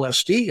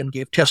LSD and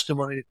gave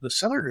testimony to the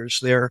senators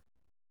there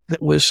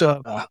that was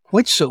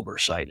quite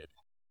sober-sided.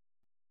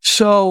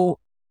 So,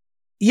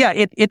 yeah,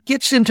 it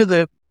gets into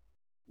the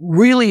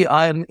really.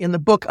 In the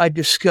book, I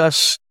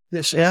discuss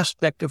this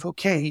aspect of,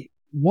 okay,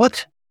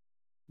 what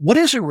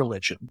is a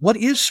religion? What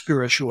is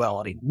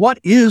spirituality? What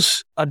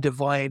is a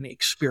divine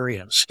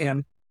experience?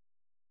 And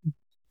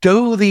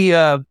do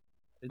the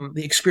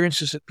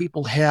experiences that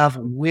people have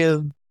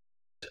with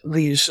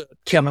these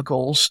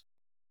chemicals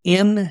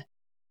in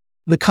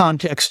the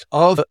context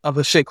of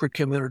a sacred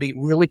community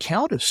really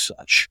count as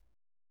such?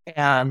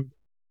 And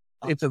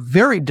it's a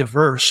very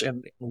diverse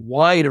and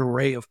wide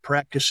array of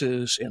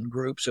practices and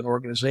groups and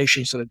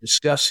organizations that I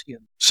discuss in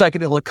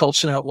Psychedelic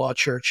Cults and Outlaw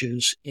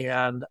Churches.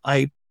 And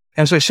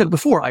as I said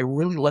before, I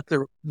really let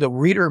the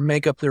reader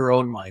make up their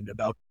own mind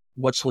about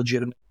what's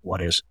legitimate,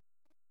 what isn't.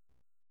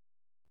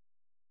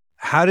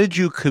 How did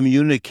you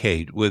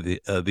communicate with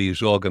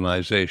these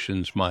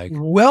organizations, Mike?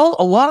 Well,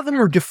 a lot of them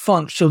are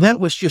defunct, so that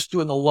was just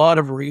doing a lot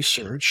of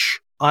research.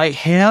 I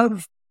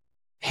have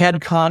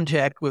had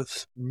contact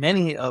with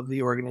many of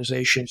the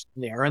organizations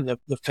there and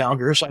the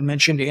founders. I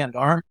mentioned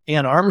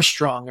Ann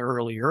Armstrong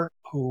earlier,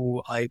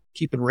 who I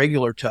keep in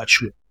regular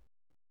touch with.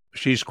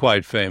 She's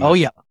quite famous. Oh,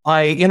 yeah.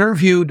 I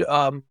interviewed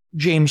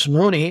James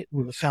Mooney,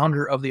 the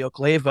founder of the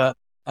Oklahoma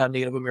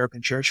Native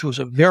American Church, who was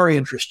a very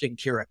interesting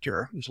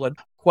character, who's led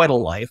quite a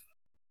life.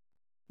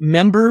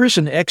 Members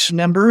and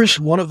ex-members,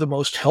 one of the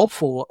most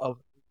helpful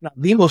not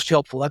the most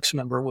helpful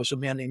ex-member was a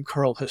man named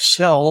Carl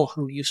Hassell,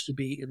 who used to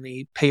be in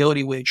the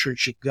Peyote Way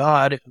Church of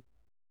God,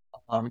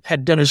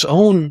 had done his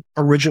own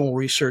original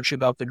research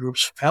about the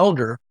group's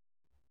founder,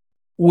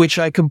 which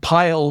I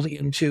compiled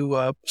into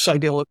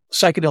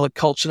Psychedelic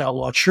Cults and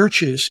Outlaw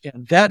Churches.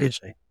 And that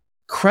is an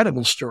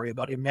incredible story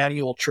about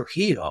Emmanuel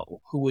Trujillo,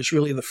 who was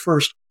really the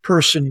first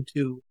person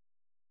to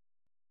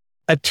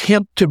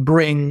attempt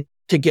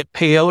to get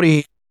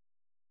peyote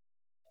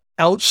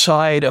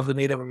outside of the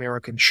Native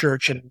American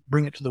church and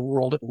bring it to the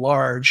world at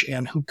large,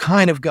 and who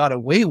kind of got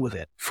away with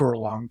it for a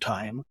long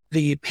time.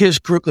 His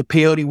group, the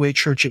Peyote Way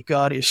Church of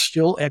God, is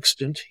still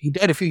extant. He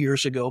died a few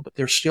years ago, but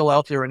they're still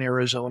out there in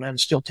Arizona and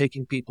still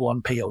taking people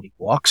on peyote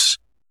walks.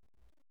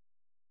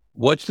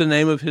 What's the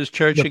name of his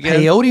church again?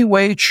 The Peyote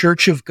Way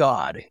Church of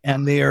God.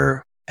 And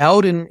they're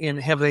out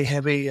they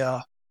have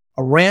a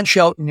ranch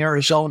out in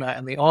Arizona,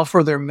 and they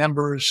offer their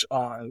members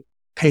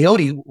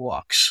peyote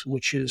walks,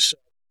 which is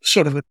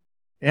sort of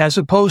as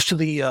opposed to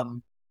the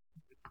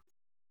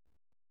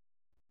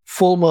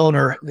full moon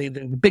or the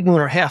big moon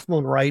or half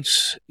moon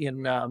rites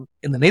in the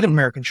Native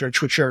American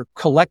church, which are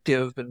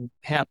collective and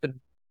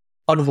happen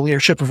under the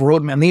leadership of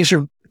roadmen. These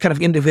are kind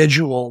of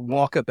individual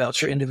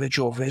walkabouts or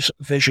individual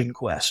vision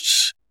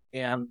quests.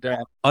 And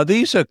are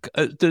these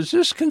does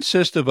this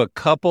consist of a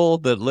couple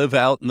that live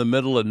out in the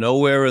middle of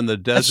nowhere in the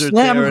desert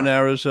there in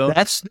Arizona?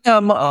 That's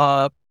them.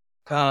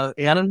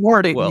 Ann and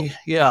Morty. Well,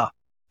 Yeah.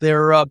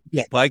 They're,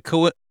 yeah.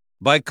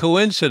 by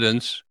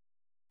coincidence,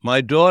 my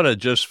daughter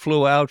just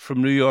flew out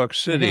from New York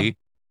City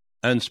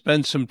and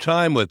spent some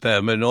time with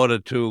them in order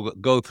to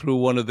go through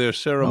one of their Oh,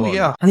 ceremonies.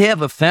 yeah. They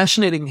have a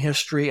fascinating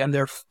history, and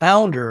their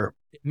founder,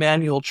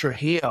 Manuel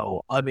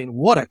Trujillo, I mean,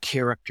 what a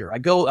character. I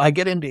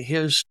get into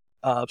his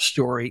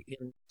story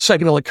in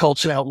Psychedelic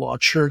Cults and Outlaw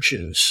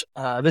Churches.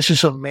 This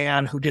is a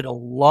man who did a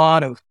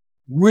lot of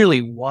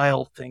really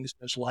wild things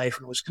in his life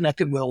and was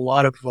connected with a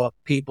lot of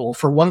people.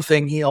 For one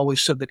thing, he always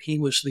said that he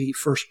was the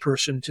first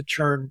person to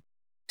turn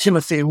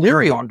Timothy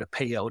Leary onto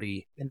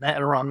peyote in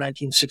that around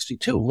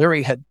 1962.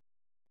 Leary had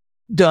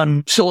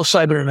done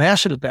psilocybin and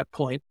acid at that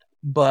point,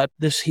 but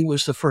he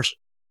was the first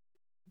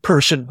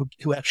person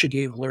who actually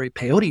gave Larry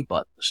peyote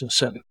buttons and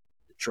said,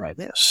 try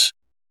this.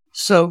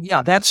 So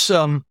yeah, that's,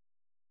 they're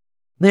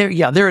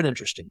an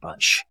interesting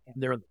bunch.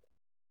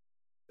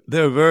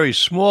 They're a very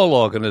small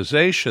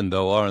organization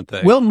though, aren't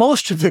they? Well,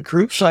 most of the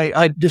groups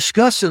I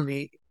discuss in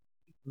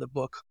the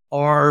book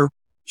are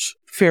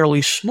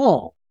fairly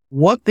small.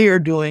 What they are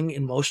doing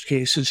in most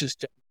cases is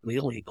definitely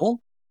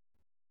illegal.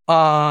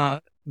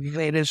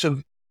 It is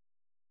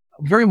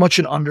very much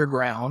an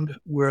underground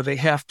where they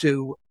have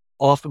to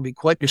often be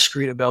quite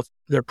discreet about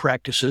their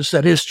practices.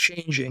 That is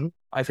changing,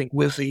 I think,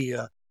 with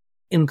the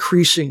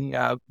increasing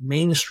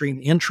mainstream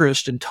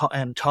interest and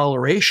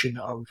toleration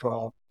of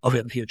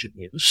entheogen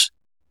use.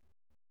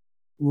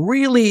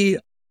 Really,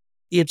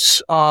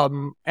 it's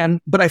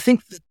but I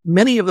think that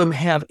many of them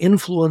have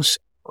influence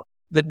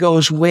that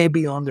goes way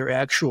beyond their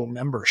actual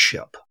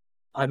membership.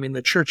 I mean,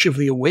 the Church of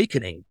the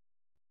Awakening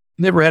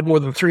never had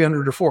more than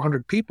 300 or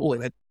 400 people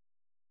in it,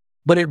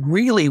 but it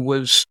really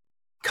was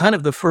kind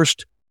of the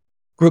first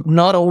group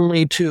not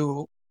only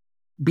to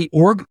be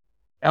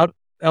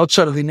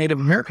outside of the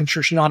Native American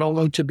church, not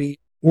only to be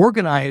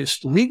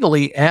organized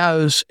legally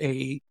as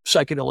a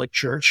psychedelic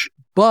church,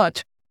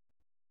 but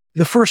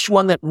the first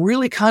one that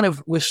really kind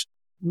of was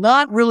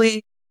not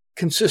really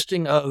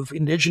consisting of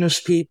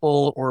indigenous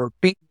people or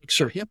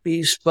beatniks or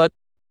hippies, but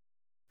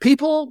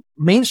people,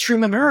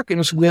 mainstream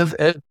Americans with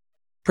a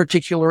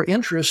particular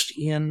interest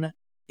in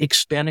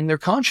expanding their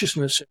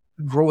consciousness,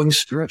 growing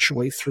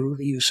spiritually through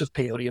the use of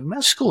peyote and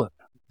mescaline.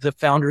 The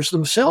founders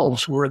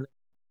themselves when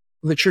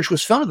the church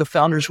was founded, the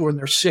founders were in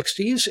their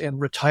 60s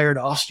and retired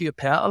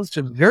osteopaths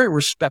and very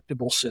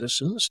respectable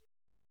citizens.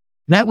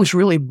 And that was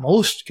really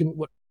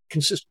what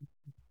consisted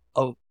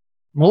of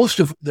most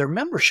of their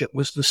membership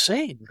was the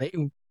same. They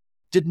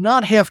did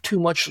not have too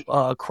much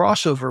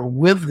crossover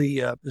with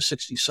the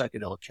 60s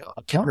psychedelic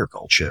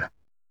counterculture.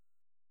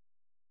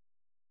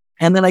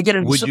 And then I get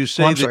into... Would you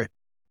say that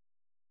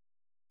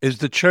is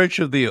the Church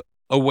of the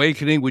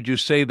Awakening, would you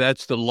say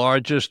that's the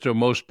largest or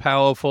most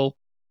powerful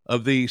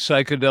of the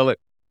psychedelic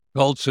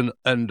cults and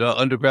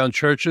underground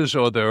churches,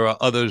 or there are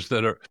others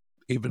that are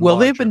even larger?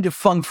 They've been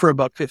defunct for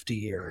about 50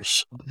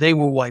 years. They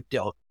were wiped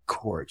out, of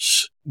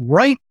course.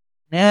 Right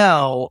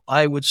now,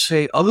 I would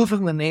say, other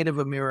than the Native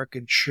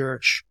American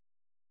church,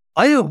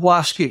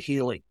 ayahuasca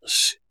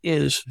healings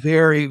is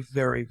very,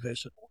 very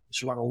visible.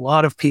 It's run a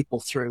lot of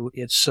people through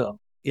its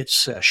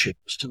sessions.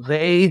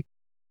 They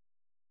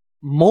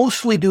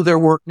mostly do their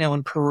work now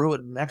in Peru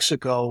and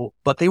Mexico,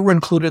 but they were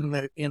included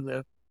in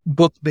the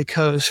book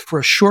because for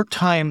a short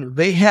time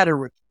they had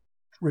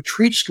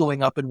retreats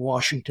going up in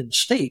Washington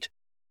State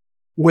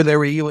where they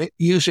were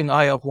using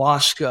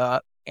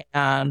ayahuasca,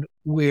 and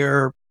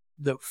where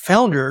the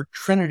founder,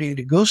 Trinity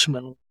de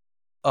Guzman,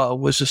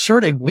 was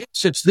asserting,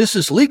 since this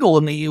is legal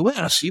in the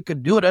U.S., you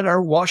can do it at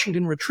our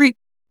Washington retreat.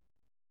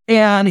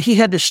 And he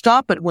had to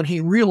stop it when he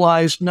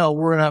realized, no,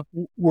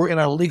 we're in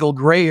a legal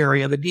gray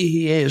area. The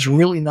DEA is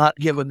really not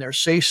giving their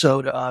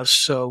say-so to us,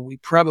 so we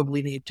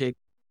probably need to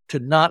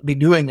not be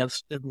doing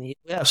this in the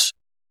U.S.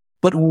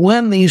 But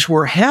when these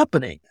were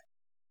happening,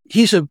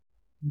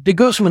 de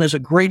Guzman is a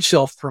great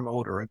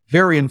self-promoter and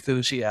very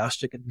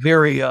enthusiastic and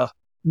very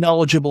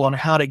knowledgeable on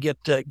how to get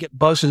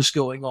buzzes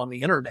going on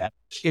the internet.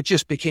 It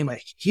just became a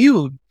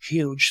huge,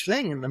 huge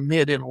thing in the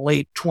mid and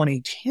late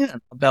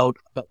 2010 about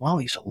wow,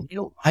 these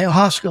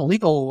ayahuasca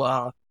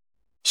legal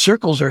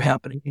circles are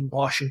happening in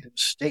Washington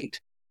State.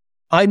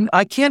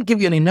 I can't give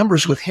you any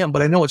numbers with him,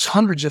 but I know it's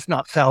hundreds, if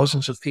not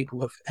thousands, of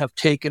people have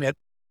taken it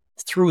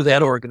through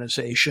that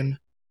organization.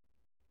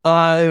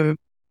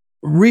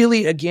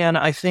 Really, again,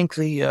 I think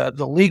the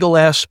legal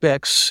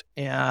aspects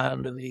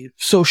and the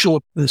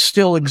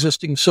still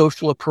existing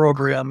social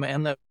program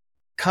and the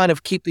kind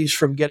of keep these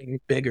from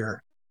getting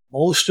bigger.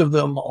 Most of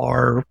them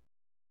are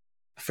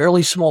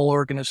fairly small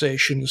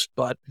organizations,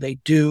 but they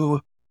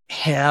do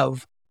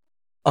have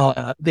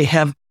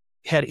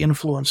had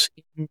influence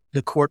in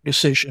the court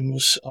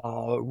decisions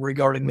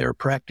regarding their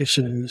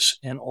practices,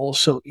 and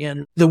also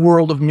in the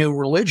world of new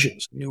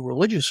religions,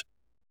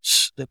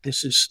 that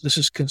this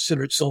is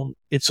considered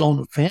its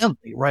own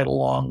family, right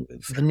along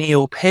with the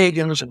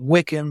neo-pagans and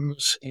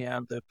Wiccans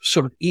and the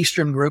sort of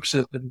Eastern groups that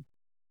have been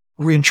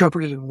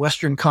reinterpreted in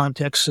Western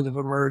contexts that have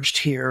emerged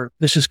here.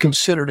 This is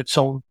considered its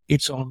own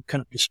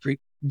kind of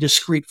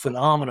discrete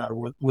phenomena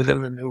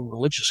within the new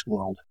religious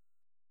world.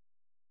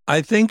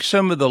 I think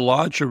some of the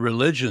larger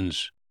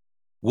religions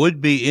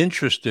would be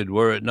interested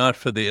were it not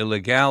for the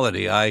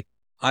illegality. I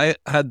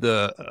had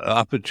the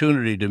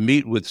opportunity to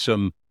meet with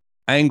some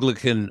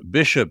Anglican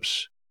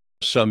bishops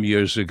some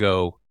years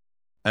ago,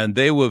 and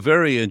they were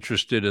very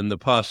interested in the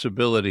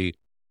possibility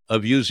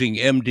of using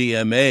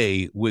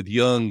MDMA with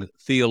young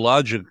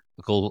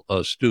theological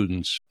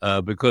students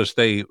because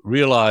they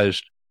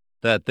realized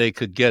that they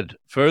could get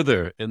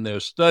further in their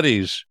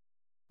studies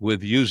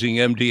with using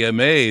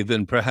MDMA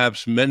than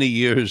perhaps many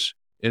years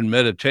in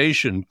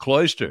meditation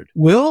cloistered.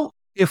 Well,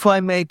 if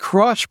I may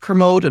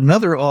cross-promote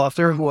another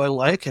author who I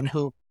like and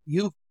who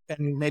you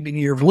and maybe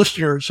your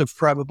listeners have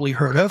probably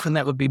heard of, and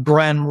that would be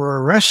Brian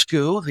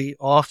Marinacci, the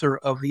author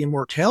of The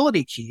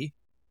Immortality Key.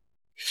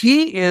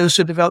 He is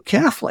a devout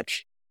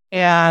Catholic,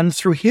 and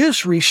through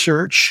his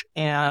research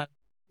and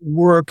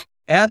work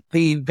at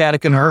the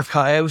Vatican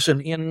archives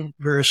and in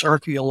various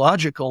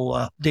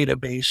archaeological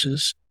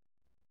databases,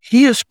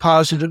 he has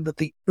posited that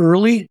the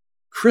early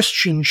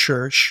Christian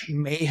church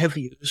may have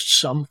used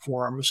some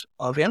forms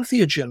of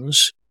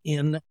entheogens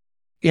in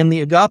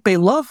the agape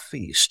love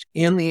feast,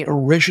 in the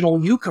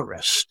original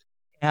Eucharist,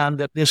 and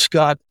that this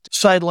got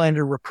sidelined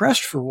or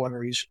repressed for one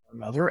reason or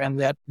another, and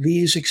that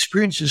these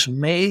experiences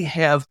may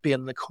have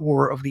been the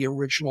core of the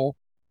original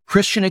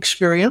Christian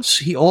experience.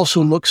 He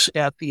also looks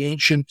at the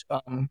ancient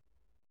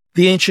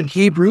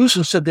Hebrews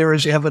and said there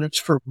is evidence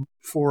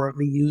for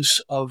the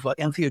use of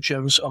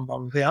entheogens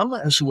among them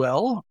as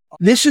well.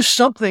 This is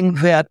something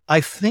that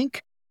I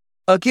think,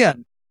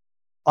 again,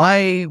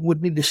 I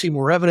would need to see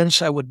more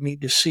evidence. I would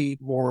need to see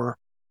more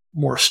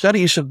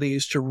studies of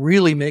these to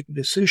really make a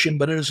decision.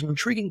 But it is an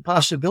intriguing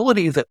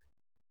possibility that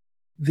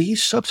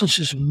these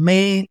substances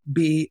may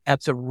be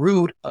at the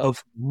root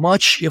of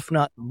much, if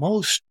not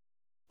most,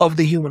 of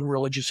the human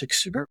religious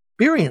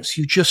experience.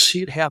 You just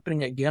see it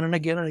happening again and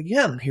again and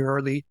again. Here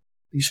are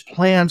these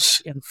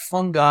plants and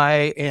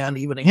fungi and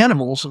even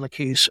animals, in the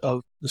case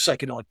of the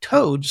psychedelic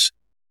toads,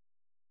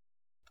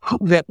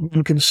 that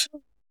one can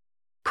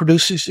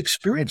produce these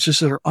experiences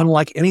that are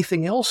unlike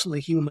anything else in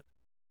the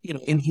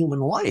in human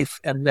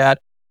life, and that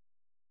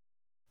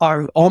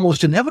are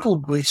almost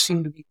inevitably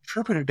seem to be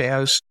interpreted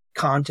as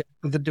contact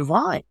with the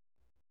divine.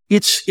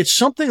 It's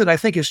something that I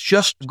think is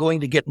just going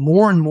to get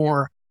more and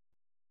more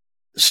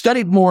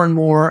studied more and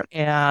more,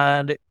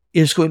 and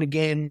is going to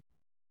gain,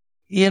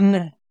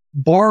 in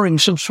barring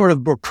some sort of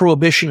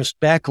prohibitionist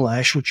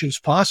backlash, which is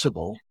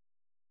possible,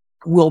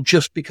 will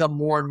just become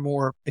more and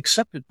more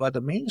accepted by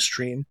the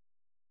mainstream.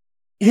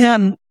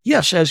 And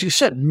yes, as you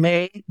said,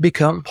 may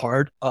become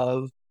part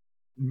of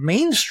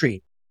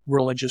mainstream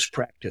religious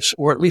practice,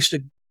 or at least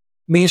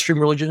mainstream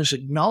religion is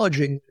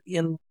acknowledging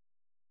in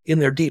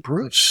their deep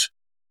roots,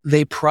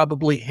 they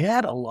probably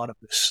had a lot of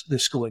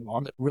this going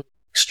on that really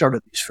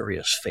started these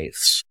various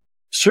faiths.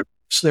 Certainly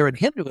there in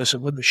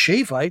Hinduism with the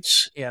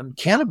Shaivites and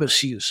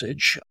cannabis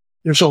usage.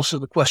 There's also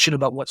the question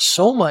about what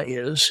soma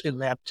is in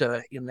that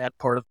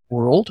part of the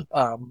world.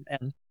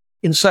 And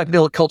in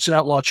psychedelic cults and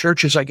outlaw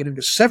churches, I get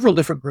into several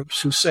different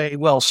groups who say,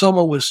 well,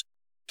 soma was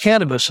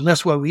cannabis, and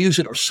that's why we use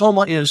it, or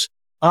soma is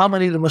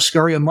Amanita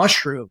muscaria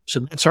mushrooms,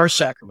 and that's our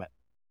sacrament.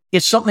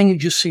 It's something you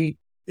just see.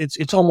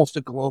 It's almost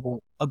a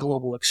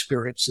global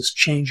experience, this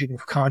changing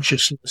of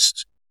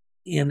consciousness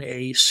in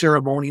a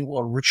ceremonial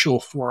or ritual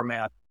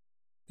format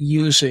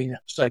using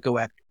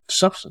psychoactive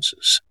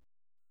substances.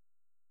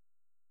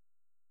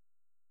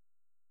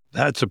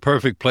 That's a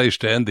perfect place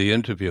to end the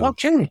interview.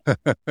 Okay.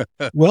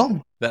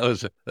 Well, that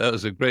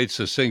was a great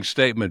succinct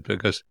statement,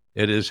 because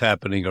it is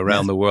happening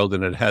around the world,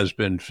 and it has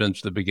been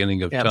since the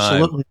beginning of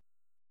absolutely. time.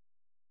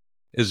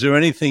 Is there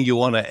anything you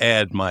want to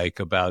add,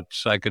 Mike, about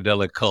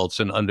psychedelic cults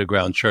and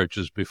underground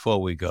churches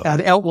before we go?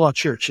 And outlaw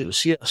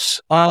churches, yes.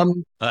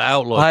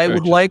 Outlaw I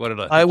churches.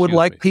 would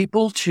like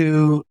people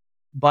to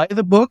buy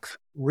the book,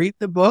 read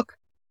the book,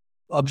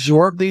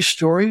 absorb these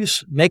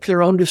stories, make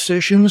their own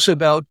decisions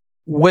about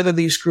whether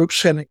these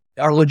groups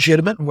are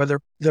legitimate and whether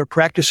their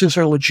practices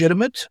are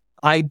legitimate.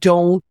 I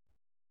don't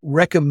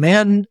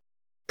recommend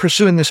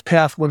pursuing this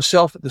path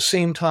oneself. At the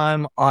same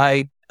time,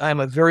 I'm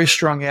a very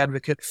strong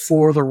advocate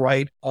for the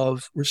right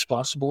of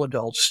responsible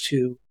adults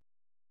to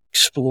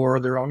explore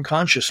their own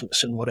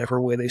consciousness in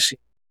whatever way they see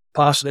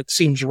possible. It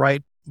seems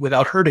right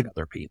without hurting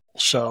other people.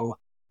 So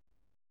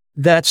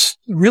that's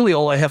really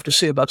all I have to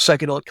say about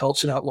psychedelic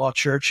cults and outlaw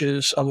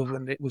churches, other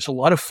than it was a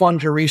lot of fun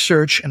to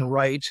research and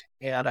write,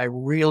 and I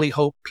really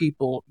hope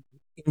people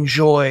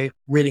enjoy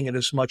reading it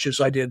as much as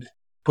I did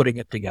putting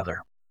it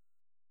together.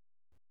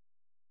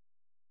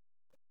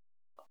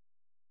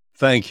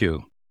 Thank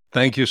you.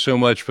 Thank you so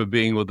much for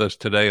being with us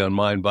today on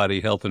Mind,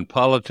 Body, Health, and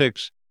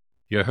Politics.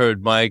 You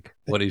heard Mike,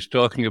 what he's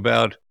talking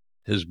about,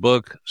 his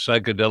book,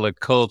 Psychedelic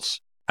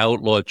Cults,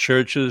 Outlaw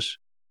Churches.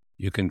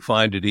 You can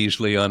find it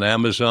easily on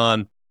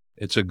Amazon.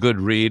 It's a good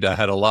read. I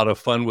had a lot of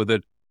fun with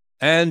it.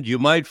 And you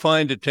might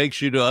find it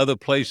takes you to other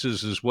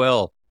places as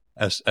well,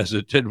 as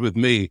it did with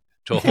me,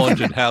 to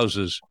haunted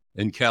houses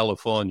in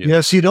California.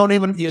 Yes, you don't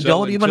even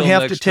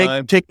have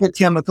to take the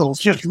chemicals.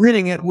 Just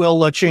reading it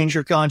will change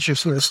your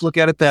consciousness. Look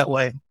at it that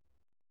way.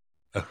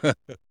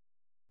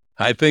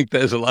 I think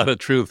there's a lot of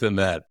truth in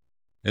that.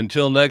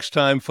 Until next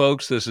time,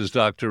 folks, this is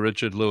Dr.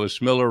 Richard Lewis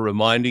Miller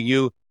reminding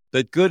you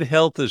that good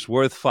health is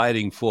worth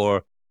fighting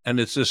for, and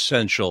it's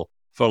essential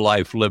for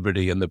life,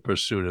 liberty, and the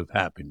pursuit of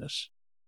happiness.